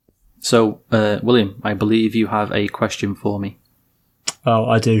So, William, I believe you have a question for me. Oh,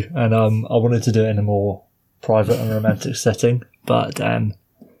 I do, and I wanted to do it in a more private and romantic setting, but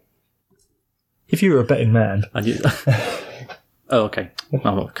if you were a betting man... Oh, okay.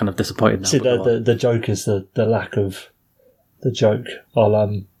 I'm kind of disappointed now. See, the joke is the lack of the joke.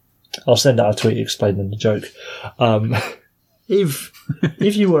 I'll send out a tweet explaining the joke.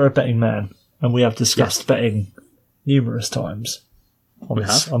 If you were a betting man, and we have discussed betting numerous times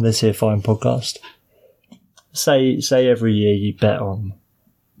on this here fine podcast, say every year you bet on,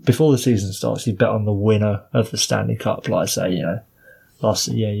 before the season starts, you bet on the winner of the Stanley Cup. Like say, last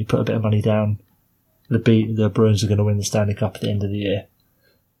year you put a bit of money down. The Bruins are going to win the Stanley Cup at the end of the year.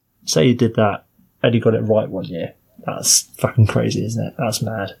 Say you did that and you got it right one year. That's fucking crazy, isn't it? That's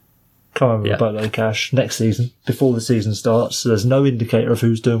mad. Come over with a boatload of cash next season, before the season starts, so there's no indicator of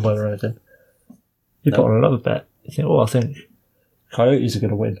who's doing well or anything. You put on another bet. You think, I think Coyotes are going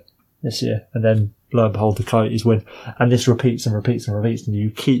to win this year. And then, lo and behold, the Coyotes win. And this repeats and repeats and repeats, and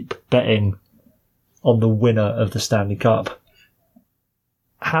you keep betting on the winner of the Stanley Cup.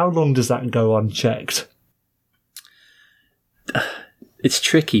 How long does that go unchecked? It's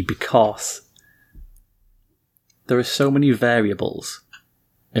tricky because there are so many variables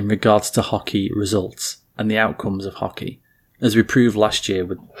in regards to hockey results and the outcomes of hockey. As we proved last year,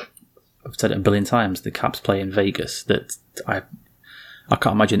 I've said it a billion times, the Caps play in Vegas, that I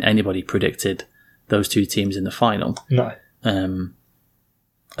can't imagine anybody predicted those two teams in the final. No.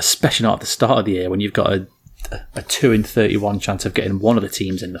 Especially not at the start of the year when you've got a 2 in 31 chance of getting one of the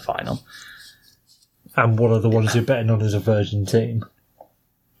teams in the final. And one of the ones you're betting on is a virgin team.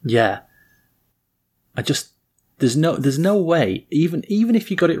 Yeah. There's no way, even if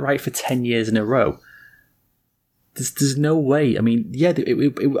you got it right for 10 years in a row, there's no way. I mean, yeah,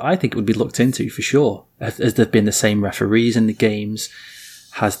 I think it would be looked into for sure. Has there been the same referees in the games?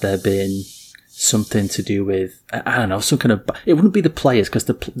 Has there been something to do with, I don't know, some kind of... It wouldn't be the players, because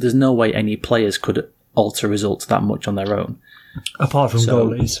there's no way any players could alter results that much on their own. Apart from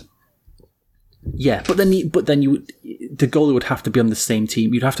goalies. Yeah, but then the goalie would have to be on the same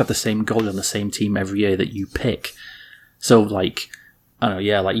team. You'd have to have the same goalie on the same team every year that you pick. So, like, I don't know,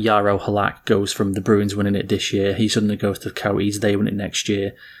 yeah, like Jaro Halak goes from the Bruins winning it this year, he suddenly goes to the Coyotes, they win it next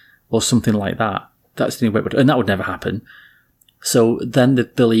year, or something like that. That's the only way, and that would never happen. So then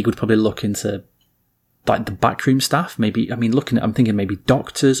the league would probably look into, like, the backroom staff, maybe. I mean, I'm thinking maybe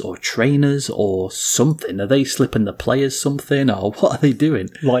doctors or trainers or something. Are they slipping the players something, or what are they doing?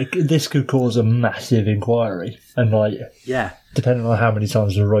 Like, this could cause a massive inquiry, and depending on how many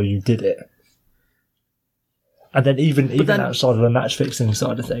times in a row you did it. And then even outside of the match fixing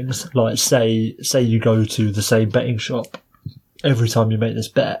side of things, like say you go to the same betting shop every time you make this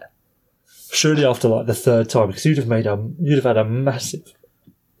bet. Surely after like the third time, because you'd have had a massive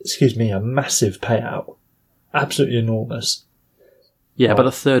payout. Absolutely enormous. Yeah, but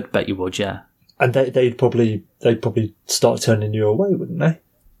a third bet you would, yeah. And they'd probably start turning you away, wouldn't they?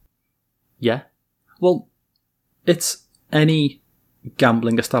 Yeah. Well, it's any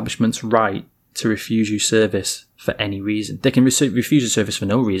gambling establishment's right to refuse you service for any reason. They can refuse you service for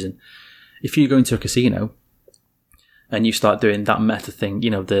no reason. If you go into a casino and you start doing that method thing,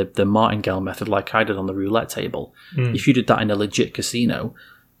 the martingale method like I did on the roulette table, if you did that in a legit casino,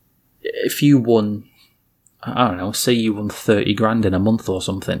 if you won, I don't know, say you won 30 grand in a month or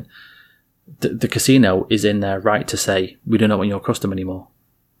something, the casino is in their right to say, we do not want your custom anymore.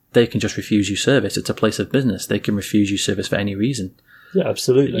 They can just refuse you service. It's a place of business. They can refuse you service for any reason. Yeah,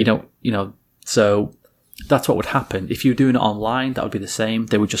 absolutely. So that's what would happen. If you were doing it online, that would be the same.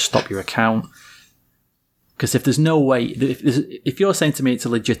 They would just stop your account. Because if there's no way, if you're saying to me it's a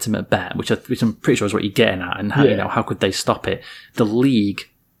legitimate bet, which I'm pretty sure is what you're getting at, and how could they stop it? The league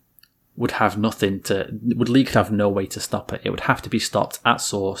would have league could have no way to stop it. It would have to be stopped at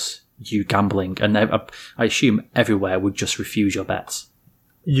source, you gambling, and I assume everywhere would just refuse your bets.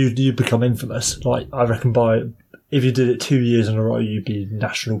 You'd become infamous. Like, I reckon if you did it 2 years in a row, you'd be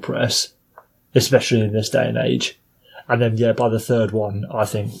national press, especially in this day and age. And then, by the third one, I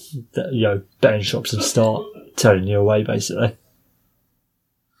think that, betting shops would start turning you away, basically.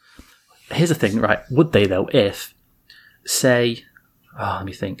 Here's the thing, right? Would they, though, if, say, let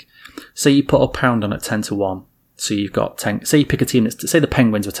me think. Say you put £1 on at 10-1. So you've got 10, say you pick a team say the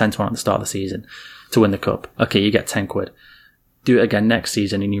Penguins were 10-1 at the start of the season to win the cup. Okay, you get 10 quid. Do it again next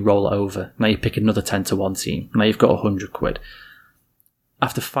season and you roll it over. Now you pick another 10-1 team. Now you've got 100 quid.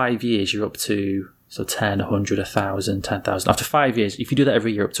 After 5 years, you're up to 10, 100, 1,000, 10,000. After 5 years, if you do that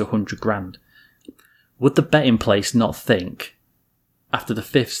every year, up to 100 grand. Would the betting place not think, after the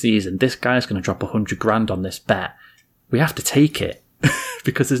 5th season, this guy's going to drop 100 grand on this bet? We have to take it.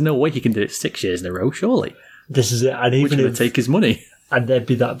 Because there's no way he can do it 6 years in a row, surely. This is it. And We're even going to take his money. And there'd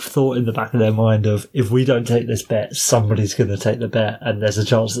be that thought in the back of their mind of, if we don't take this bet, somebody's going to take the bet, and there's a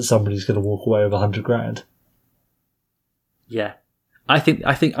chance that somebody's going to walk away with $100,000. Yeah. I think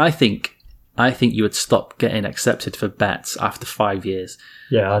you would stop getting accepted for bets after 5 years.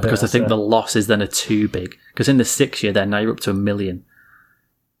 Yeah, because I think the losses then are too big. Because in the 6 year, then now you're up to $1 million.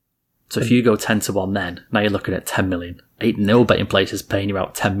 So if you go 10-1, then now you're looking at 10 million. Ain't no betting places paying you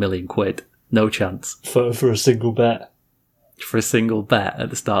out 10 million quid. No chance for a single bet. For a single bet at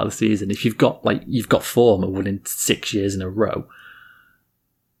the start of the season, if you've got form of winning 6 years in a row.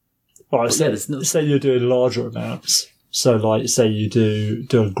 Right, say you're doing larger amounts. So, like, say you do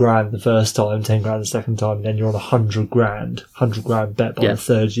 $1,000 the first time, $10,000 the second time, and then you're on $100,000 bet by the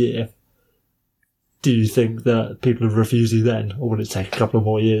third year. Do you think that people would refuse you then, or would it take a couple of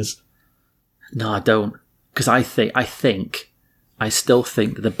more years? No, I don't, because I still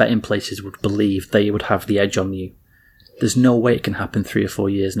think that the betting places would believe they would have the edge on you. There's no way it can happen 3 or 4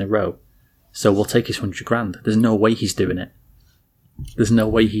 years in a row. So we'll take his $100,000. There's no way he's doing it. There's no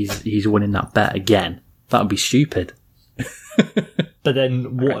way he's winning that bet again. That would be stupid. But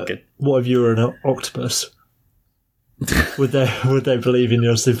then, what if you were an octopus? would they believe in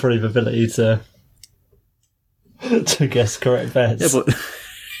your supreme ability to guess correct bets?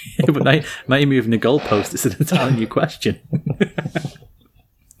 But now you're moving the goalpost. It's an entirely new question.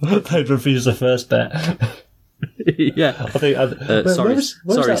 They'd refuse the first bet. Yeah. I think.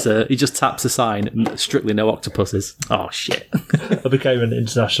 Sorry, sir. He just taps a sign. Strictly no octopuses. Oh shit! I became an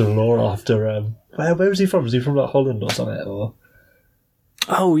international law after. Where was he from? Was he from like Holland or something? Or?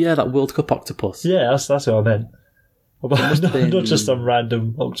 Oh yeah, that World Cup octopus. Yeah, that's what I meant. Not just some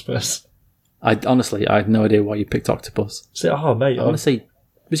random octopus. I had no idea why you picked octopus. So, mate, I want to say,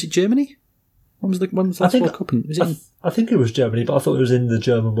 was it Germany? When was the last World Cup? I think it was Germany, but I thought it was in the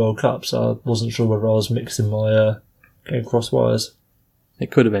German World Cup, so I wasn't sure whether I was mixing my getting cross wires. It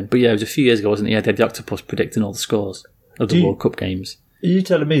could have been, but yeah, it was a few years ago, wasn't it? Yeah, they had the octopus predicting all the scores of the World Cup games. Are you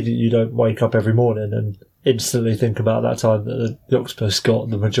telling me that you don't wake up every morning and instantly think about that time that the octopus got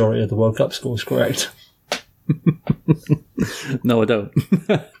the majority of the World Cup scores correct? No, I don't.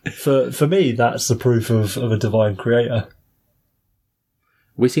 For me, that's the proof of a divine creator.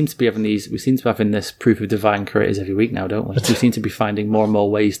 We seem to be having this proof of divine creators every week now, don't we? We seem to be finding more and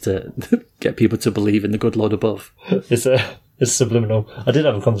more ways to get people to believe in the good Lord above. It's subliminal. I did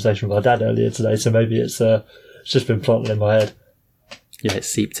have a conversation with my dad earlier today, so maybe it's just been planted in my head. Yeah, it's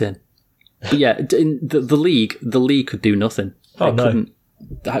seeped in. But yeah, in the league could do nothing.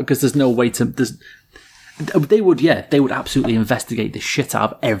 Because there's no way to. They would absolutely investigate the shit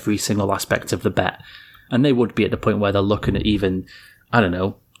out of every single aspect of the bet, and they would be at the point where they're looking at even, I don't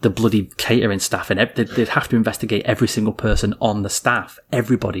know, the bloody catering staff, and they'd have to investigate every single person on the staff,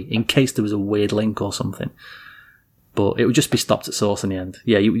 everybody, in case there was a weird link or something. But it would just be stopped at source in the end.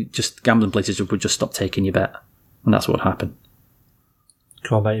 Yeah, gambling places would just stop taking your bet, and that's what would happen.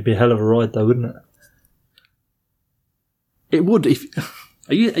 God, mate, it'd be a hell of a ride, though, wouldn't it? It would.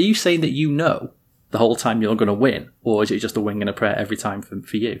 Are you saying that you know the whole time you're going to win, or is it just a wing and a prayer every time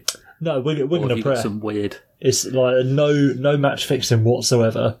for you? No, wing and a prayer. Some weird. It's like no match fixing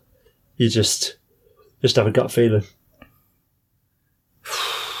whatsoever. You just have a gut feeling.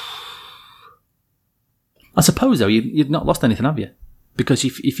 I suppose though you've not lost anything, have you? Because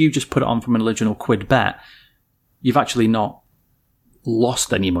if you just put it on from an original quid bet, you've actually not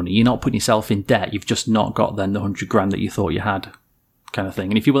lost any money. You're not putting yourself in debt. You've just not got then the $100,000 that you thought you had, kind of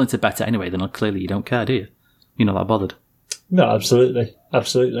thing. And if you're willing to bet it anyway, then clearly you don't care, do you? You're not that bothered. No, absolutely.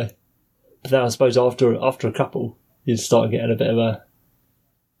 But then I suppose after a couple, you'd start getting a bit of a,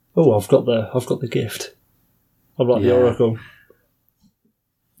 I've got the gift. I'm like the oracle.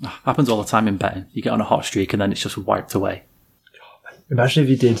 Happens all the time in betting. You get on a hot streak and then it's just wiped away. Imagine if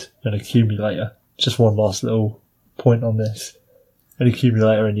you did an accumulator. Just one last little point on this. An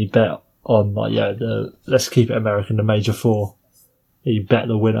accumulator, and you bet on let's keep it American, the Major Four. You bet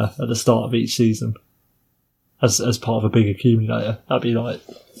the winner at the start of each season as part of a big accumulator. That'd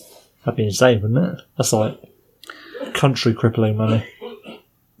be insane, wouldn't it? That's like country crippling money.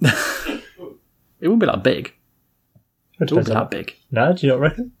 It wouldn't be that big. It wouldn't be that big. No, do you not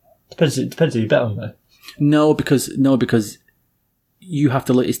reckon? Depends who you bet on, though. No, because you have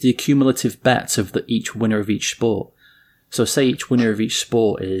to look. It's the accumulative bets of each winner of each sport. So say each winner of each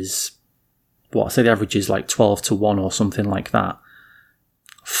sport is, say the average is like 12-1 or something like that.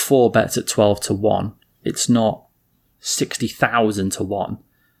 4 bets at 12-1. It's not 60,000 to 1.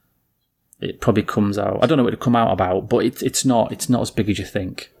 It probably comes out. I don't know what it'll come out about, but it's not as big as you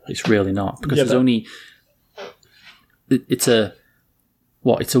think. It's really not, because there's only. It's a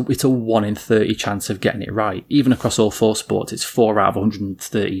it's a 1 in 30 chance of getting it right. Even across all 4 sports, it's 4 out of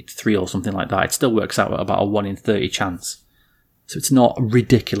 133 or something like that. It still works out at about a 1 in 30 chance. So it's not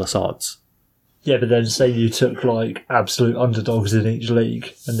ridiculous odds. Yeah, but then say you took like absolute underdogs in each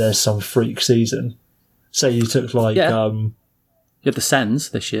league and there's some freak season. Say you took like... You had the Sens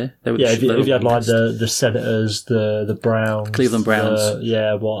this year. They were if you had like the Senators, the Browns... Cleveland Browns.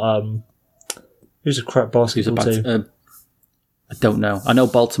 Who's a crap basketball team? I don't know. I know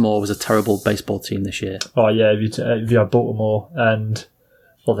Baltimore was a terrible baseball team this year. Oh yeah, if you had Baltimore and...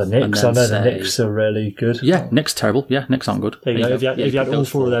 Well, the Knicks. I know the Knicks are really good. Yeah, Knicks terrible. Yeah, Knicks aren't good. There you go. If you had all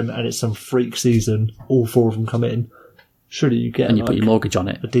 4 of them and it's some freak season, all 4 of them come in, surely you get... And you put your mortgage on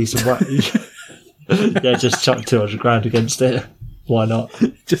it. A decent whack. Yeah, just chuck 200 grand against it. Why not? But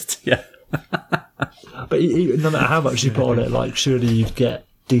no matter how much you put on it, like, surely you'd get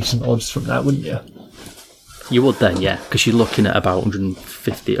decent odds from that, wouldn't you? You would then, yeah, because you're looking at about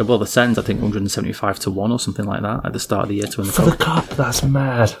 150. Well, the Sens, I think 175 to 1 or something like that at the start of the year to win the cup. For the cup, that's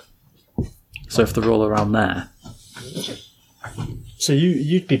mad. So if they're all around there. So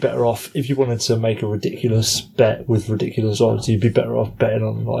you'd be better off, if you wanted to make a ridiculous bet with ridiculous odds, you'd be better off betting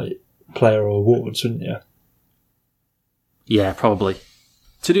on, like, player awards, wouldn't you? Yeah, probably.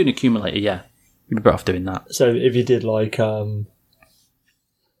 To do an accumulator, yeah. You'd be better off doing that. So if you did, like,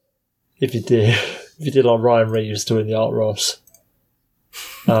 if you did like Ryan Reeves to win the Art Ross,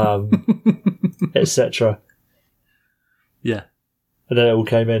 etc. Yeah. And then it all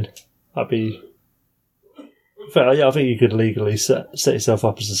came in. That'd be fair. Yeah, I think you could legally set yourself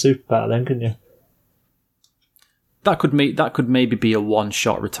up as a super bet then, couldn't you? That could maybe be a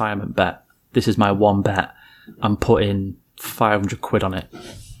one-shot retirement bet. This is my one bet. I'm putting 500 quid on it.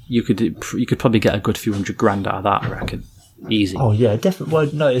 You could probably get a good few hundred grand out of that, I reckon. Easy. Oh yeah, definitely. Well,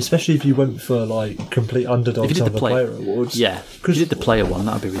 no, especially if you went for like complete underdogs on the player awards. Yeah, if you did the player one,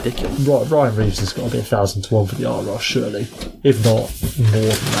 that'd be ridiculous. Ryan Reeves has got to be 1,000 to 1 for the Art Ross, surely, if not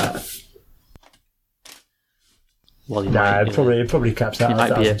more than that. Well, it probably caps out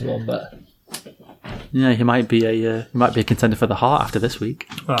at 1,000 to 1, but yeah, he might be a contender for the Hart after this week.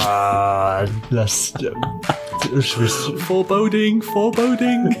 Let's. Foreboding.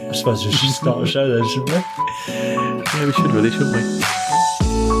 I suppose we should start a show then, shouldn't we? Yeah, we should really, shouldn't we?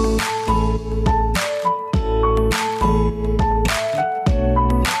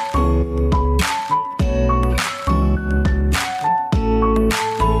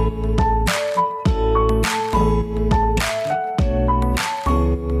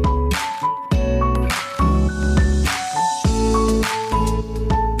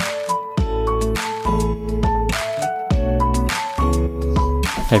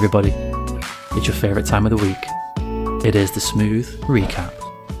 Hey everybody, it's your favourite time of the week. It is the Smooth Recap.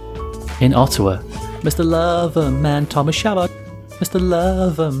 In Ottawa, Mr. Loverman Thomas Chabot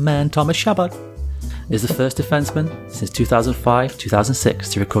is the first defenceman since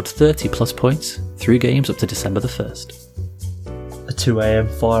 2005-2006 to record 30 plus points, 3 games up to December the 1st. A 2 a.m.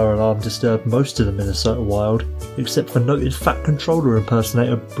 fire alarm disturbed most of the Minnesota Wild, except for noted Fat Controller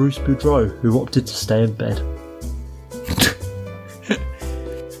impersonator Bruce Boudreau, who opted to stay in bed.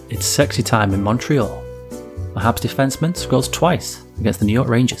 It's sexy time in Montreal. A Habs defenseman scores twice against the New York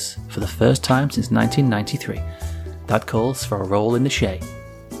Rangers for the first time since 1993. That calls for a roll in the Shea.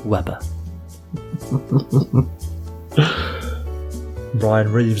 Weber.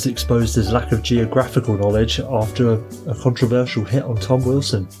 Ryan Reeves exposed his lack of geographical knowledge after a controversial hit on Tom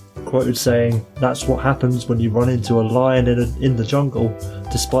Wilson, quoted saying, "That's what happens when you run into a lion in the jungle,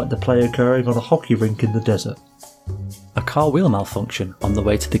 despite the play occurring on a hockey rink in the desert." A car wheel malfunction on the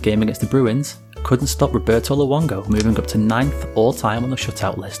way to the game against the Bruins couldn't stop Roberto Luongo moving up to 9th all-time on the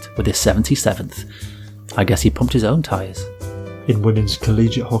shutout list with his 77th. I guess he pumped his own tyres. In women's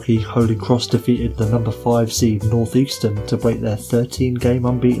collegiate hockey, Holy Cross defeated the number 5 seed Northeastern to break their 13-game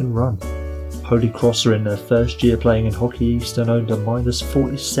unbeaten run. Holy Cross are in their first year playing in Hockey East and owned a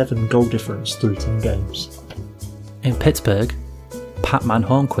 -47 goal difference through 10 games. In Pittsburgh, Patman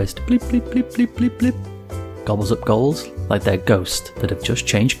Hornquist blip blip blip blip blip blip gobbles up goals like they're ghosts that have just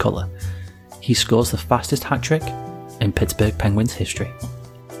changed colour. He scores the fastest hat-trick in Pittsburgh Penguins history.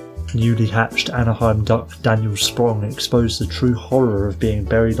 Newly hatched Anaheim Duck Daniel Sprong exposed the true horror of being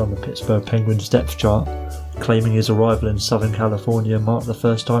buried on the Pittsburgh Penguins depth chart, claiming his arrival in Southern California marked the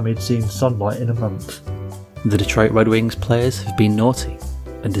first time he'd seen sunlight in a month. The Detroit Red Wings players have been naughty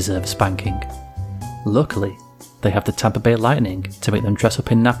and deserve a spanking. Luckily, they have the Tampa Bay Lightning to make them dress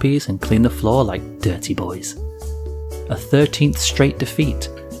up in nappies and clean the floor like dirty boys. A 13th straight defeat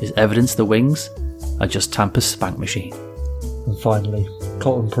is evidence the Wings are just Tampa's spank machine. And finally,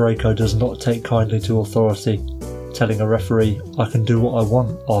 Colton Parayko does not take kindly to authority. telling a referee, "I can do what I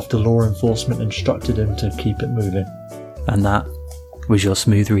want," after law enforcement instructed him to keep it moving. And that was your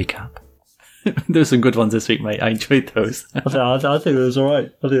smooth recap. There were some good ones this week, mate. I enjoyed those. I think it was alright.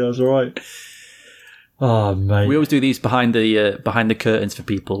 Oh, mate. We always do these behind the curtains for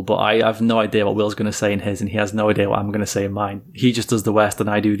people, but I have no idea what Will's going to say in his, and he has no idea what I'm going to say in mine. He just does the West, and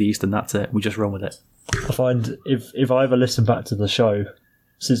I do the East, and that's it. We just run with it. I find if I ever listen back to the show,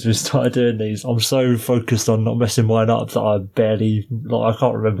 since we started doing these, I'm so focused on not messing mine up that I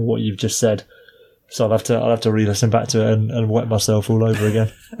can't remember what you've just said. So I'll have to re-listen back to it and wet myself all over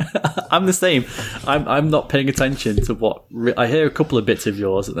again. I'm the same. I'm not paying attention to what I hear. A couple of bits of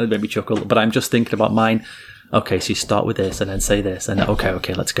yours that made me chuckle, but I'm just thinking about mine. Okay, so you start with this and then say this, and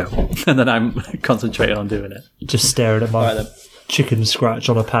okay, let's go. And then I'm concentrating on doing it. Just staring at my chicken scratch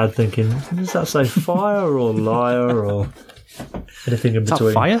on a pad, thinking, does that say fire or liar or anything in between?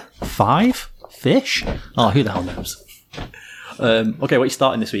 Is that fire? 5? Fish? Oh, who the hell knows? Okay, what are you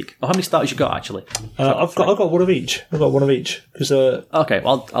starting this week? How many starters you got, actually? I've got one of each. Cause, okay,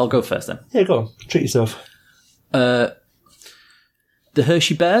 well, I'll go first then. Yeah, go on. Treat yourself. The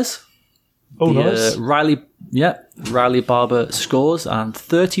Hershey Bears. Oh, nice. Riley Barber scores, and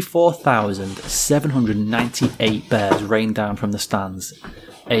 34,798 bears rain down from the stands.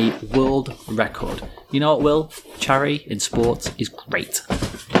 A world record. You know what, Will? Charity in sports is great.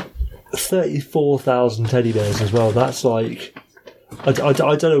 34,000 teddy bears as well. That's like... I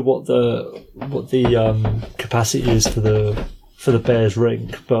don't know what the capacity is for the Bears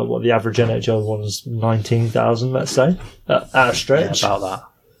rink, but what the average NHL one is 19,000, let's say, at a stretch. Yeah, about that.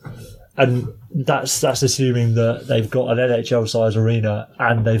 And that's assuming that they've got an NHL size arena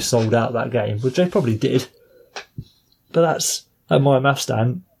and they've sold out that game, which they probably did. But that's, at my math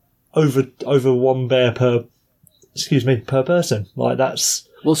stand, over one bear per person. Like, that's...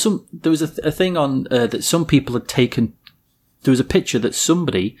 Well, there was a thing on that some people had taken. There was a picture that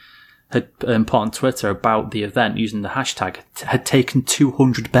somebody had put on Twitter about the event using the hashtag, had taken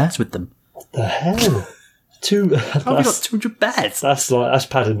 200 bears with them. What the hell? How have you got 200 bears? That's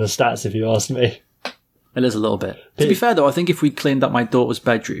padding the stats, if you ask me. It is a little bit. To be fair, though, I think if we cleaned up my daughter's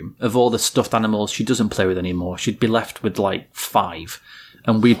bedroom of all the stuffed animals she doesn't play with anymore, she'd be left with like 5,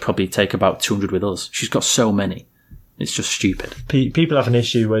 and we'd probably take about 200 with us. She's got so many. It's just stupid. People have an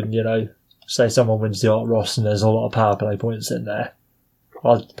issue when, say someone wins the Art Ross and there's a lot of power play points in there.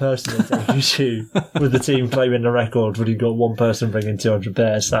 I personally take issue with the team claiming the record when you've got one person bringing 200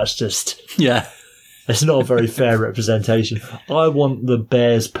 bears. That's just... Yeah. It's not a very fair representation. I want the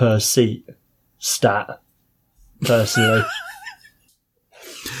bears per seat stat, personally.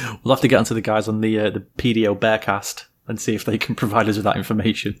 We'll have to get onto the guys on the PDO Bearcast and see if they can provide us with that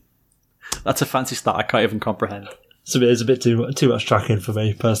information. That's a fancy stat I can't even comprehend. So it's a bit too much tracking for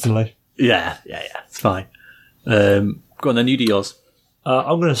me, personally. Yeah, it's fine. Go on then, you do yours.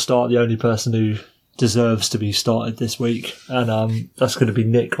 I'm going to start the only person who deserves to be started this week, and that's going to be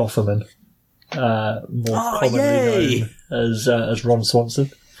Nick Offerman, more commonly known as Ron Swanson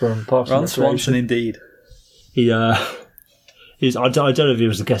from Parks and Recreation. Ron Swanson, indeed. He's I don't know if he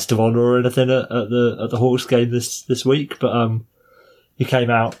was a guest of honour or anything at the Hawks game this week, but he came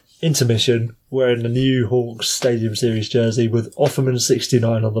out intermission wearing the new Hawks Stadium Series jersey with Offerman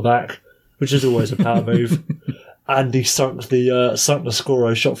 69 on the back, which is always a power move. And he sunk the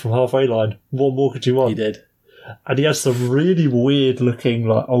Scoro shot from halfway line. What more could you want? He did. And he has some really weird looking,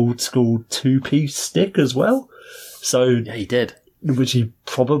 like, old school 2-piece stick as well. So yeah, he did. Which he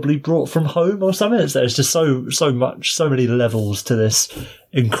probably brought from home or something. There's just so many levels to this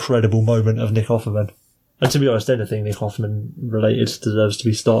incredible moment of Nick Offerman. And to be honest, anything Nick Offerman related deserves to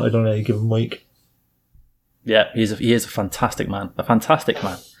be started on any given week. Yeah, he is a fantastic man. A fantastic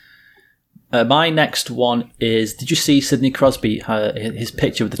man. My next one is, did you see Sidney Crosby, his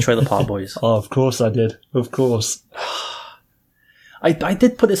picture with the Trailer Park Boys? Oh, of course I did. Of course. I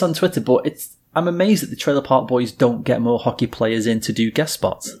did put this on Twitter, but I'm amazed that the Trailer Park Boys don't get more hockey players in to do guest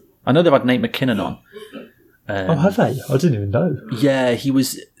spots. I know they've had Nate McKinnon on. Oh, have they? I didn't even know. Yeah, he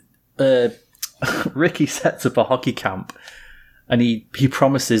was... Ricky sets up a hockey camp, and he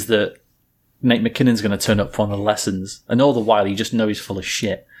promises that Nate McKinnon's going to turn up for one of the lessons, and all the while you just know he's full of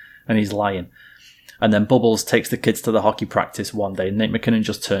shit, and he's lying. And then Bubbles takes the kids to the hockey practice one day, and Nate McKinnon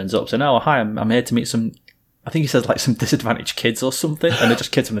just turns up, saying, "Oh, hi, I'm here to meet some," I think he says like some disadvantaged kids or something, and they're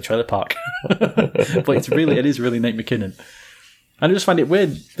just kids from the trailer park. But it is really Nate McKinnon. And I just find it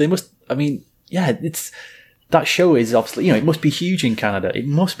weird. That show is obviously, it must be huge in Canada. It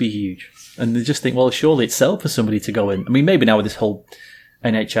must be huge. And they just think, well, surely it's sell for somebody to go in. I mean, maybe now with this whole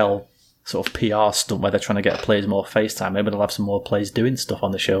NHL sort of PR stunt where they're trying to get players more face time, maybe they'll have some more players doing stuff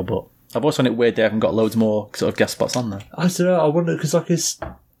on the show, but I've also found it weird they haven't got loads more sort of guest spots on there. I don't know. I wonder because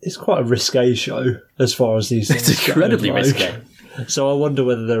it's quite a risque show as far as these things. It's incredibly risque. So I wonder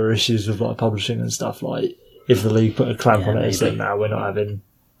whether there are issues with like publishing and stuff. Like if the league put a clamp on it and said, "No, we're not having."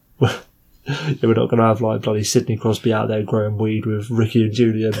 We're not going to have like bloody Sidney Crosby out there growing weed with Ricky and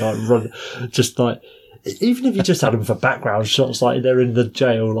Julian, like run, just like even if you just had them for background shots, like they're in the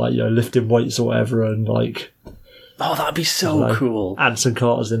jail, like lifting weights or whatever, and like that'd be so cool. Anson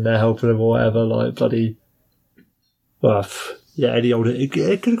Carter's in there helping them or whatever, like bloody. Well, any old it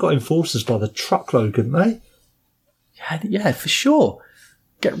could have got enforcers by the truckload, couldn't they? Yeah, for sure.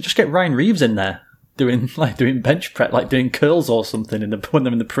 Just get Ryan Reeves in there. Doing bench press, like doing curls or something, when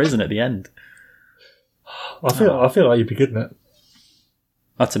they're in the prison at the end. I feel like you'd be good in it.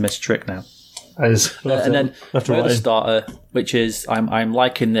 That's a missed trick now. And then my other starter, which is I'm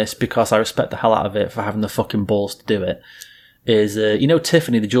liking this because I respect the hell out of it for having the fucking balls to do it. Is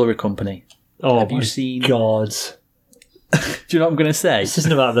Tiffany, the jewellery company? Oh, have you seen? God, do you know what I'm going to say? This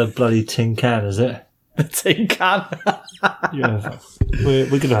isn't about the bloody tin can, is it? The tin can. We're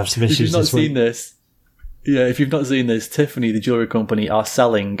going to have some issues. If you've not seen this. Yeah, if you've not seen this, Tiffany, the jewellery company, are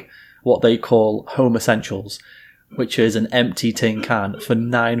selling what they call home essentials, which is an empty tin can for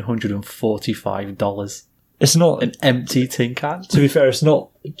 $945. It's not an empty tin can. To be fair, it's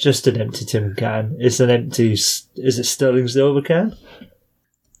not just an empty tin can. It's an empty. Is it sterling silver can?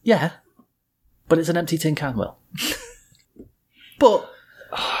 Yeah, but it's an empty tin can, Will. But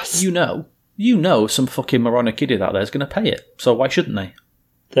you know, some fucking moronic idiot out there is going to pay it. So why shouldn't they?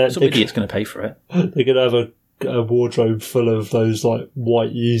 Some idiot's going to pay for it. They're going to have a wardrobe full of those like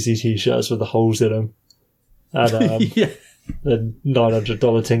white Yeezy t-shirts with the holes in them, and then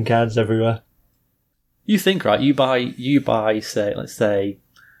 $900 tin cans everywhere. You think, right? You buy, say, let's say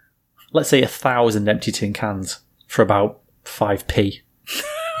 1,000 empty tin cans for about 5p.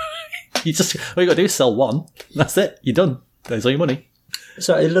 All you got to do is sell one. That's it. You're done. There's all your money.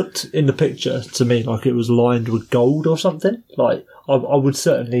 So it looked in the picture to me like it was lined with gold or something. Like I would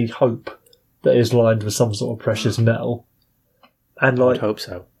certainly hope that it's lined with some sort of precious metal. And like, I'd hope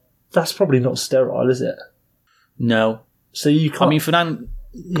so. That's probably not sterile, is it? No. So you can't. I mean, Fernand,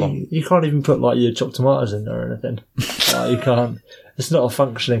 you can't even put like your chopped tomatoes in there or anything. Like, you can't. It's not a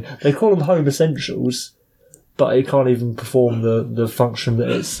functioning. They call them home essentials, but it can't even perform the function that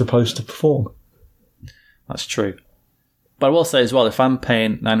it's supposed to perform. That's true. But I will say as well, if I'm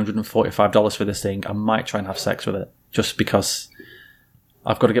paying $945 for this thing, I might try and have sex with it, just because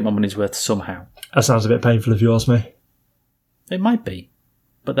I've got to get my money's worth somehow. That sounds a bit painful if you ask me. It might be.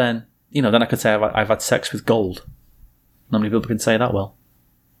 But then, then I could say I've had sex with gold. Not many people can say that well.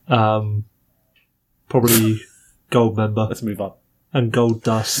 Probably gold member. Let's move on. And gold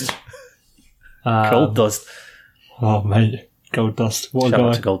dust. Gold dust. Oh, mate. Gold dust. What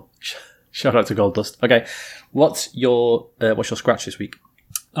a guy. Shout out to Gold Dust. Okay, what's your scratch this week?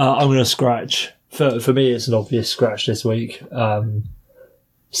 I'm going to scratch. For me, it's an obvious scratch this week.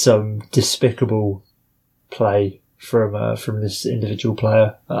 Some despicable play from this individual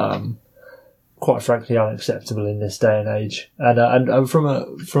player. Quite frankly, unacceptable in this day and age. And from a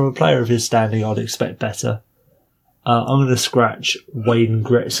player of his standing, I'd expect better. I'm going to scratch Wayne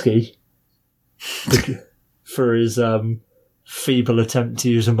Gretzky for his feeble attempt to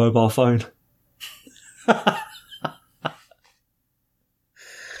use a mobile phone. Do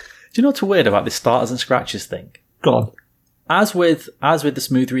you know what's weird about this starters and scratches thing? Go on. As with the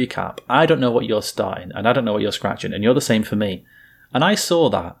smooth recap, I don't know what you're starting and I don't know what you're scratching, and you're the same for me. And I saw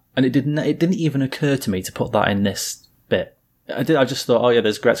that, and it didn't even occur to me to put that in this bit. I just thought, oh yeah,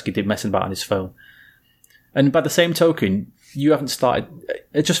 there's Gretzky did messing about on his phone. And by the same token, you haven't started.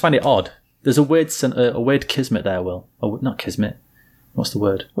 I just find it odd. There's a weird kismet there, Will. Oh, not kismet. What's the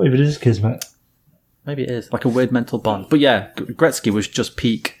word? What if it is kismet? Maybe it is. Like a weird mental bond. But yeah, Gretzky was just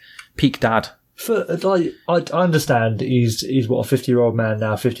peak dad. For like, I understand he's what, a 50-year-old man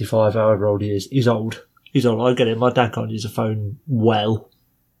now, 55, however old he is. He's old. I get it. My dad can't use a phone well.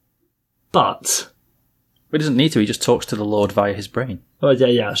 But he doesn't need to. He just talks to the Lord via his brain. Oh,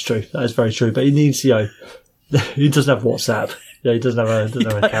 yeah, that's true. That is very true. But he needs, he doesn't have WhatsApp. Yeah, he doesn't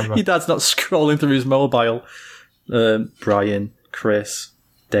have a camera. Your dad's not scrolling through his mobile. Brian, Chris,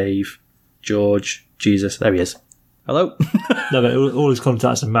 Dave, George, Jesus. There he is. Hello? No, but all his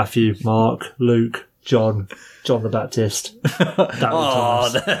contacts are Matthew, Mark, Luke, John the Baptist.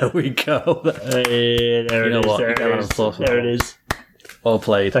 There we go. Hey, there it is. There it is. Well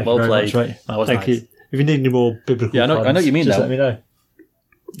played. Thank you very much, mate. That was Thank nice. you. If you need any more biblical I know what you mean, just though. let me know.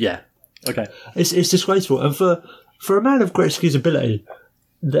 Yeah. Okay. It's disgraceful. And for a man of Gretzky's ability,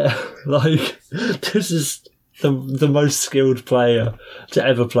 this is the most skilled player to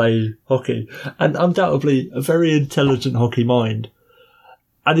ever play hockey, and undoubtedly a very intelligent hockey mind.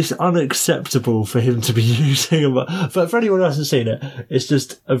 And it's unacceptable for him to be using him. But for anyone who hasn't seen it, it's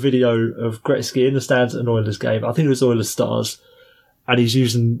just a video of Gretzky in the stands at an Oilers game. I think it was Oilers Stars. And he's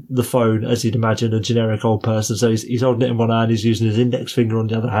using the phone, as you'd imagine, a generic old person. So he's holding it in one hand, he's using his index finger on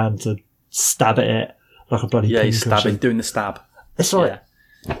the other hand to stab at it like a bloody Yeah, he's pincushion. stabbing, doing the stab. It's like,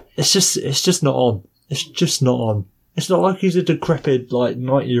 it's just not on. It's just not on. It's not like he's a decrepit, like,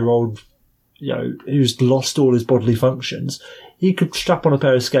 90-year-old, who's lost all his bodily functions. He could strap on a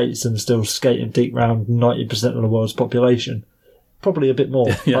pair of skates and still skate and deke round 90% of the world's population. Probably a bit more,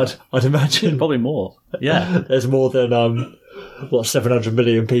 I'd imagine. Probably more. Yeah. There's more than, 700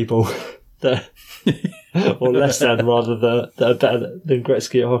 million people that, or less than, rather, that are better than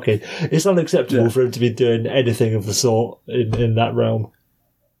Gretzky at hockey. It's unacceptable for him to be doing anything of the sort in that realm.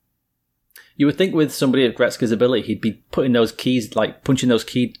 You would think with somebody of Gretzky's ability, he'd be putting those keys, like punching those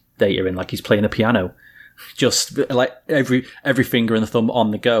key data in like he's playing a piano. Just like every finger and the thumb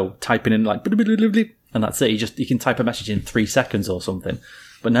on the go, typing in like, and that's it. He can type a message in 3 seconds or something.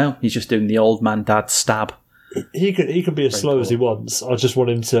 But no, he's just doing the old man dad stab. He can be as slow as he wants. I just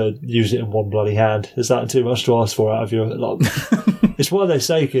want him to use it in one bloody hand. Is that too much to ask for out of you? Like, it's why they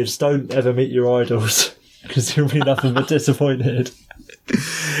say, kids, don't ever meet your idols, because you'll be nothing but disappointed.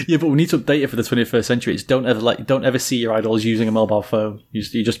 Yeah, but we need to update it for the 21st century. It's don't ever see your idols using a mobile phone. You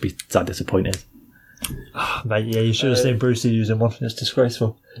just be sad disappointed. Oh, mate, yeah, you should have seen Brucey using one. It's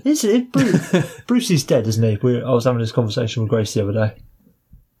disgraceful. Brucey's dead, isn't he? I was having this conversation with Grace the other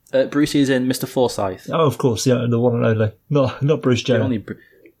day. Brucey is in Mr. Forsyth. Oh, of course, yeah, the one and only. Not Bruce Jenner. Bruce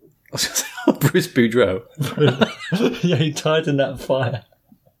Boudreau. Yeah, he died in that fire.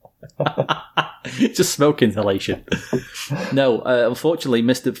 Just smoke inhalation. No, unfortunately,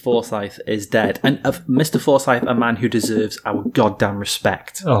 Mr. Forsyth is dead. And Mr. Forsyth, a man who deserves our goddamn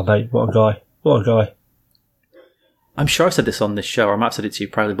respect. Oh, mate, what a guy. What a guy. I'm sure I said this on this show, or I might have said it to you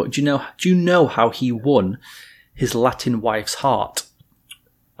privately, but do you know how he won his Latin wife's heart?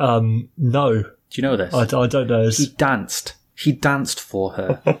 No. Do you know this? I don't know. He danced for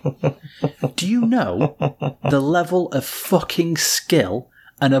her. Do you know the level of fucking skill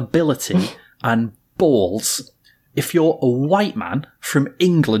and ability and balls if you're a white man from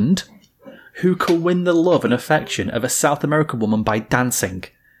England who can win the love and affection of a South American woman by dancing?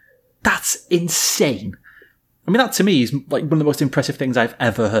 That's insane. I mean, that to me is like one of the most impressive things I've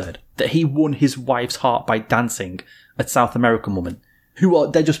ever heard. That he won his wife's heart by dancing at South American women.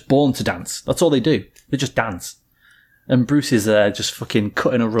 They're just born to dance. That's all they do. They just dance. And Bruce is just fucking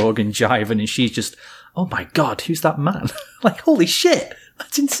cutting a rug and jiving, and she's just, oh my god, who's that man? Like, holy shit,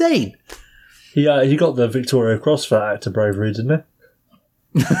 that's insane. He got the Victoria Cross for that act of bravery, didn't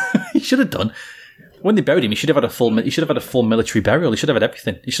he? He should have done. When they buried him, he should have had a full military burial. He should have had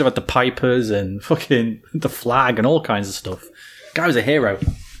everything. He should have had the pipers and fucking the flag and all kinds of stuff. Guy was a hero.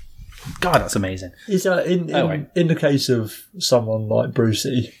 God, that's amazing. Is that in the case of someone like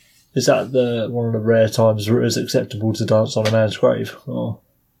Brucey? Is that one of the rare times where it is acceptable to dance on a man's grave? Or?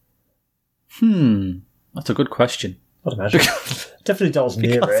 That's a good question. I'd imagine. Definitely dance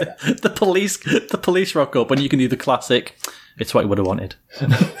near it. The police rock up and you can do the classic. It's what he would have wanted.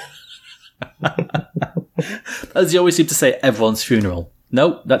 As you always seem to say at everyone's funeral.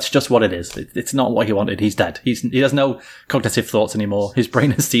 No, that's just what it is. It's not what he wanted. He's dead. He has no cognitive thoughts anymore. His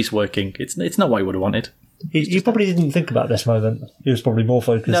brain has ceased working. It's not what he would have wanted. He probably didn't think about this moment. He was probably more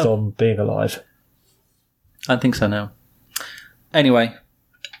focused on being alive. I think so now. Anyway,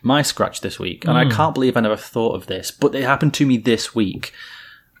 my scratch this week, and I can't believe I never thought of this, but it happened to me this week.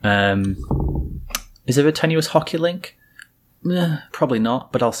 Is there a tenuous hockey link? Probably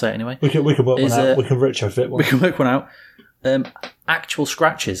not, but I'll say it anyway. We can work one out. We can retrofit one. We can work one out. Actual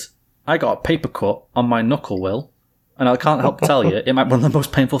scratches. I got a paper cut on my knuckle, Will, and I can't help but tell you, it might be one of the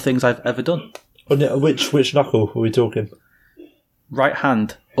most painful things I've ever done. Which knuckle are we talking? Right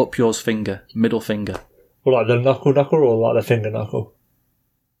hand, up yours finger, middle finger. Well, like the knuckle or like the finger knuckle?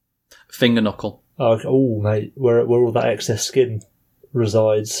 Finger knuckle. Oh, mate, where all that excess skin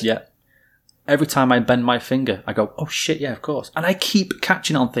resides. Yeah. Every time I bend my finger, I go, oh shit, yeah, of course. And I keep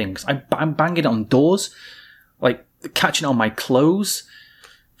catching on things. I'm banging on doors, like catching on my clothes.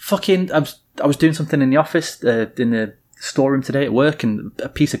 Fucking, I was doing something in the office, in the storeroom today at work, and a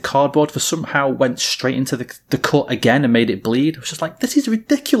piece of cardboard somehow went straight into the cut again and made it bleed. I was just like, this is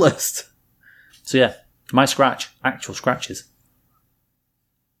ridiculous. So yeah, my scratch, actual scratches.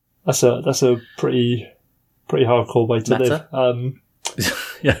 That's a pretty hardcore way to live.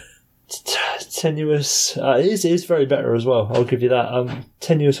 Yeah. tenuous. It is very better as well. I'll give you that.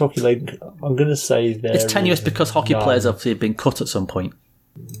 Tenuous hockey league. I'm going to say there. It's tenuous because hockey players obviously have been cut at some point.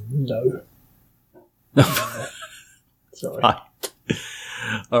 No. Sorry. Right.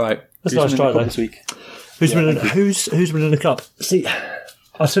 All right. That's a nice try though. This week. Who's winning the cup? See,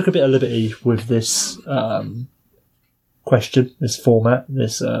 I took a bit of liberty with this question, this format,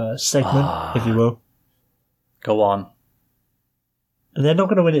 this segment, if you will. Go on. And they're not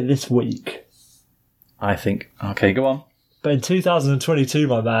going to win it this week. I think. Okay, go on. But in 2022,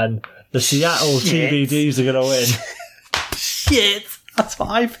 my man, the Seattle TBDs are going to win. Shit! That's what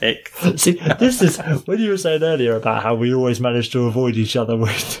I picked. See, this is when you were saying earlier about how we always manage to avoid each other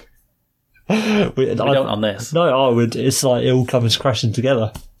with. we don't on this. No, I would. It's like it all comes crashing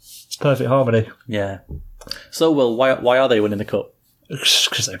together. It's perfect harmony. Yeah. So, Will, why are they winning the cup?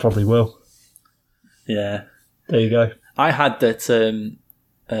 Because they probably will. Yeah. There you go. I had that.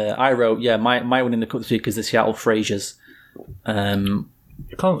 I wrote, my winning the cup this week is the Seattle Frasers. You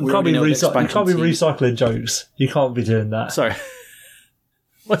can't be recycling jokes. You can't be doing that. Sorry.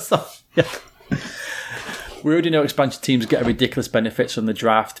 What's that? Yeah. We already know expansion teams get ridiculous benefits from the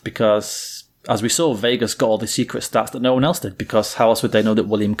draft because, as we saw, Vegas got all the secret stats that no one else did, because how else would they know that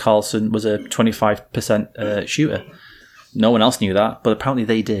William Karlsson was a 25% shooter? No one else knew that, but apparently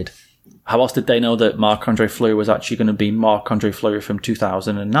they did. How else did they know that Marc-Andre Fleury was actually going to be Marc-Andre Fleury from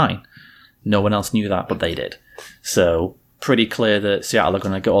 2009? No one else knew that, but they did. So, pretty clear that Seattle are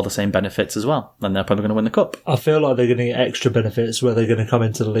going to get all the same benefits as well, and they're probably going to win the cup. I feel like they're going to get extra benefits where they're going to come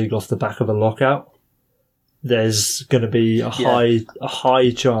into the league off the back of a lockout. There's going to be a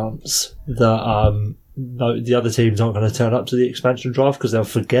high chance that the other teams aren't going to turn up to the expansion draft because they'll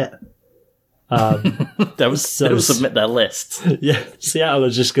forget. They'll submit their lists. Yeah, Seattle are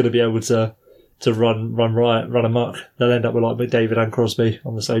just going to be able to run riot, run amok. They'll end up with like McDavid and Crosby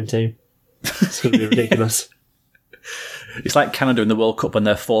on the same team. It's going to be ridiculous. It's like Canada in the World Cup when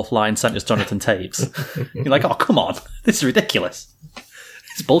their fourth line centre's Jonathan Taves. You're like, oh, come on. This is ridiculous.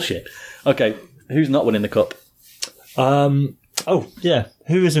 It's bullshit. Okay, who's not winning the cup? Oh, yeah.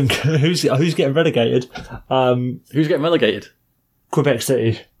 Who's getting relegated? Who's getting relegated? Quebec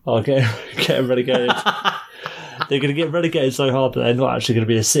City are getting relegated. They're going to get relegated so hard that they're not actually going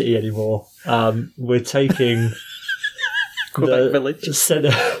to be a city anymore. We're taking Quebec Village. Centre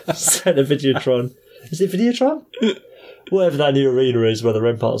Videotron. Is it Videotron? Whatever that new arena is where the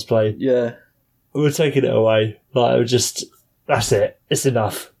Remparts play. Yeah. We're taking it away. That's it. It's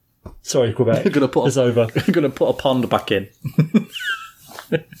enough. Sorry, Quebec. It's over. I'm going to put a pond back in.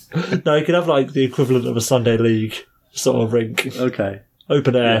 No, you could have the equivalent of a Sunday league sort of rink. Okay.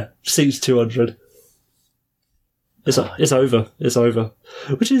 Open air, seats 200. It's over. It's over.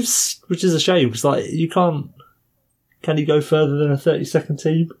 Which is a shame because you can't. Can you go further than a 30-second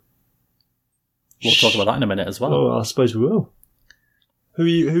team? We'll talk about that in a minute as well. Oh, I suppose we will.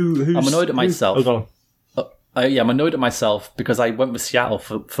 Who's I'm annoyed at myself. Oh, go on. I'm annoyed at myself because I went with Seattle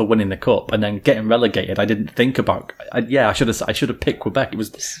for winning the cup and then getting relegated. I didn't think about. I should have picked Quebec.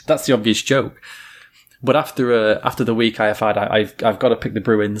 That's the obvious joke. But after the week I have had, I've got to pick the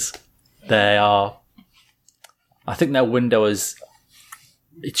Bruins. I think their window it's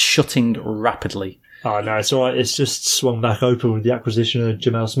shutting rapidly. Oh no, it's all right. It's just swung back open with the acquisition of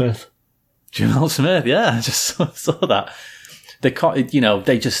Jamal Smith. Jamal Smith, yeah, I just saw that. They can't,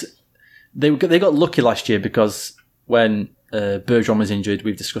 they got lucky last year because when Bergeron was injured,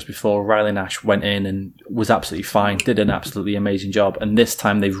 we've discussed before, Riley Nash went in and was absolutely fine, did an absolutely amazing job, and this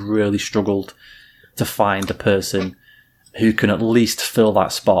time they've really struggled to find a person who can at least fill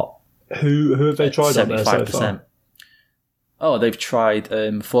that spot. Who have they tried on there so far? Oh, they've tried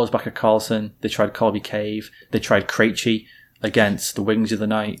Forsbacher Carlson, they tried Colby Cave, they tried Krejci against the Wings the other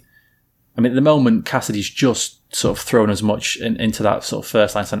night. I mean, at the moment, Cassidy's just sort of thrown as much into that sort of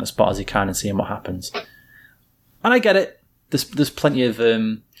first-line centre spot as he can and seeing what happens. And I get it. There's plenty of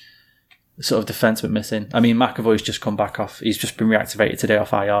sort of defensemen missing. I mean, McAvoy's just come back off. He's just been reactivated today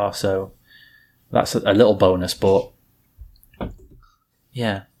off IR, so that's a little bonus. But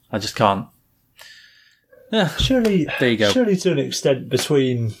yeah, I just can't. Yeah, surely there you go. Surely, to an extent,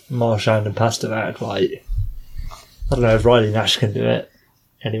 between Marchand and Pasternak, I don't know if Riley Nash can do it.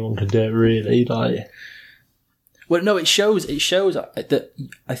 Anyone can do it, really. Well, no, it shows that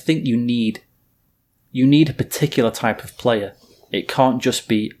I think you need a particular type of player. It can't just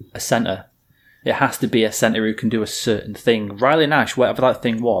be a centre. It has to be a centre who can do a certain thing. Riley Nash, whatever that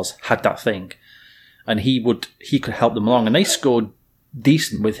thing was, had that thing, and he could help them along. And they scored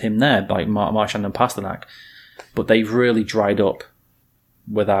decent with him there, like Marchand and Pasternak, but they've really dried up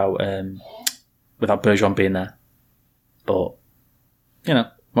without Bergeron being there. But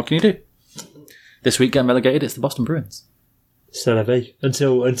what can you do? This week getting relegated, it's the Boston Bruins. Still heavy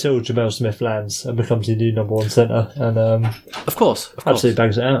until Jamel Smith lands and becomes your new number one centre, and Of course. absolutely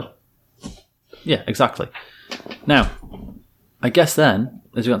bangs it out. Yeah, exactly. Now, I guess then,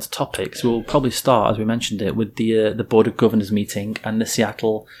 as we go on to topics, we'll probably start, as we mentioned it, with the Board of Governors meeting and the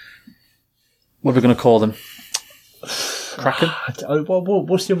Seattle... What are we going to call them? Kraken?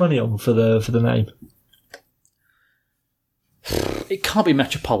 What's your money on for the name? It can't be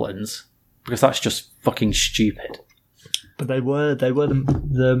Metropolitans, because that's just fucking stupid. But they were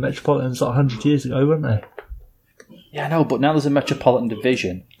the Metropolitans like 100 years ago, weren't they? Yeah, I know, but now there's a Metropolitan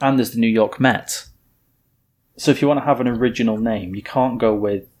Division, and there's the New York Mets. So if you want to have an original name, you can't go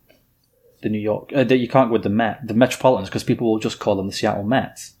with the New York... you can't go with the Metropolitans, because people will just call them the Seattle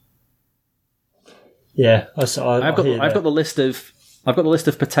Mets. Yeah, I've got the list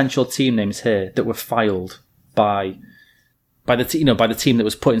of potential team names here that were filed by the team that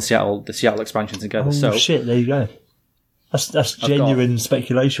was putting the Seattle expansion together. Oh so shit! There you go. That's genuine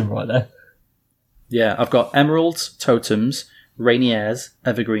speculation right there. Yeah, I've got Emeralds, Totems, Rainiers,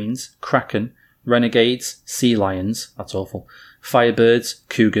 Evergreens, Kraken, Renegades, Sea Lions. That's awful. Firebirds,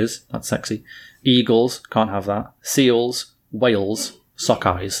 Cougars. That's sexy. Eagles. Can't have that. Seals, Whales,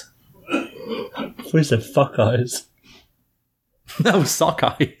 Sockeyes. What is the fuck eyes? No,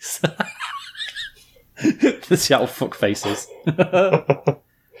 Sockeyes. The Seattle fuck faces.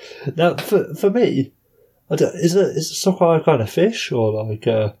 Now, for me, is a sockeye kind of fish or like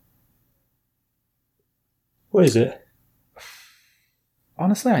what is it?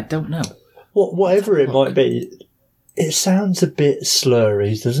 Honestly, I don't know. Whatever it might be, it sounds a bit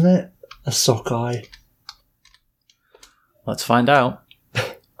slurry, doesn't it? A sockeye. Let's find out.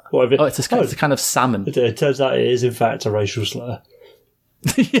 It's a kind of salmon. It turns out it is in fact a racial slur.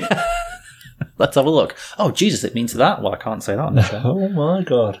 Yeah. Let's have a look. Oh, Jesus, it means that? Well, I can't say that on the show. Oh my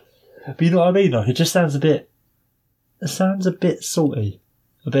god. But you know what I mean? Like, it just sounds a bit salty.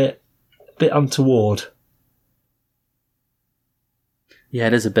 A bit untoward. Yeah,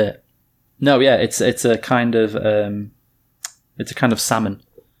 it is a bit. No, yeah, it's a kind of salmon.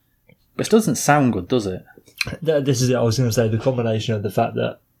 But it doesn't sound good, does it? This is it. I was going to say the combination of the fact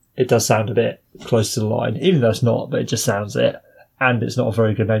that it does sound a bit close to the line, even though it's not, but it just sounds it. And it's not a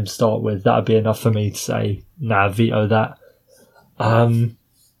very good name to start with. That would be enough for me to say, nah, veto that.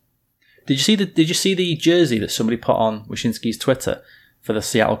 Did you see the jersey that somebody put on Wyszynski's Twitter for the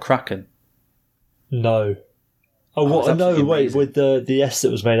Seattle Kraken? No. Oh, what? No, wait, with the S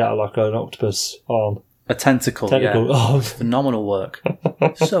that was made out of like an octopus arm. A tentacle. Yeah. Oh. Phenomenal work.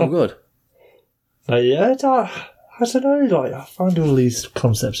 So good. Yeah, I don't know. Like, I find all these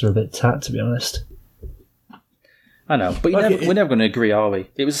concepts are a bit tat, to be honest. I know, but we're never going to agree, are we?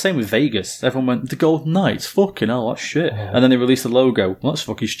 It was the same with Vegas. Everyone went, the Golden Knights, fucking hell, that's shit. And then they released the logo. Well, that's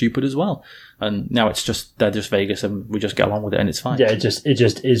fucking stupid as well. And now they're just Vegas and we just get along with it and it's fine. Yeah, it just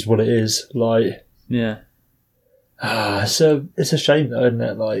is what it is. Like, yeah. So it's a shame though, isn't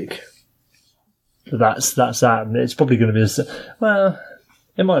it? Like, that's that. And it's probably going to be, well,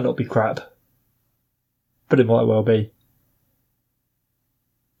 it might not be crap, but it might well be.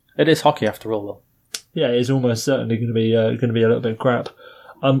 It is hockey after all, though. Yeah, it's almost certainly going to be a little bit crap.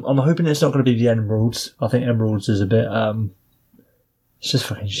 I'm hoping it's not going to be the Emeralds. I think Emeralds is a bit it's just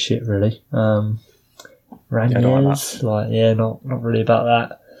fucking shit, really. Raniers, not really about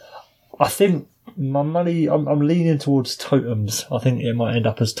that. I think my money, I'm leaning towards Totems. I think it might end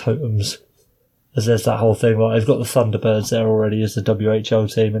up as Totems, as there's that whole thing. Like, they've got the Thunderbirds there already as the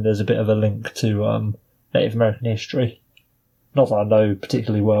WHL team, and there's a bit of a link to Native American history. Not that I know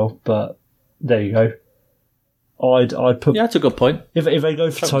particularly well, but there you go. I'd put... Yeah, that's a good point. If they go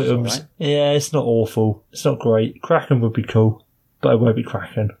for Totems, right. Yeah, it's not awful. It's not great. Kraken would be cool, but it won't be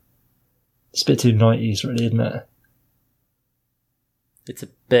Kraken. It's a bit too 90s, really, isn't it? It's a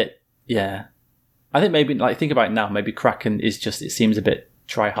bit, yeah. I think maybe, like, think about it now, maybe Kraken is just, it seems a bit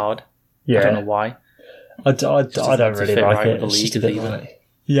try-hard. Yeah. I don't know why. I don't really like it. It's just a bit like...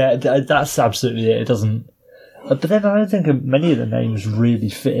 Yeah, that's absolutely it. It doesn't... But then I don't think many of the names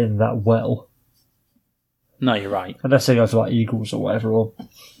really fit in that well. No, you're right. Unless they go for like Eagles or whatever, or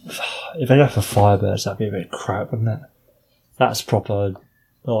if they go for Firebirds, that'd be a bit crap, wouldn't it? That's proper,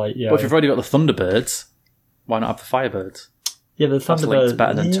 like, yeah. But if you've already got the Thunderbirds, why not have the Firebirds? Yeah, but the Thunderbirds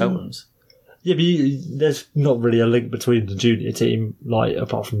better than Totems. Yeah, but there's not really a link between the junior team, like,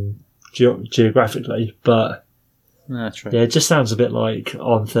 apart from geographically, but true. Yeah, it just sounds a bit like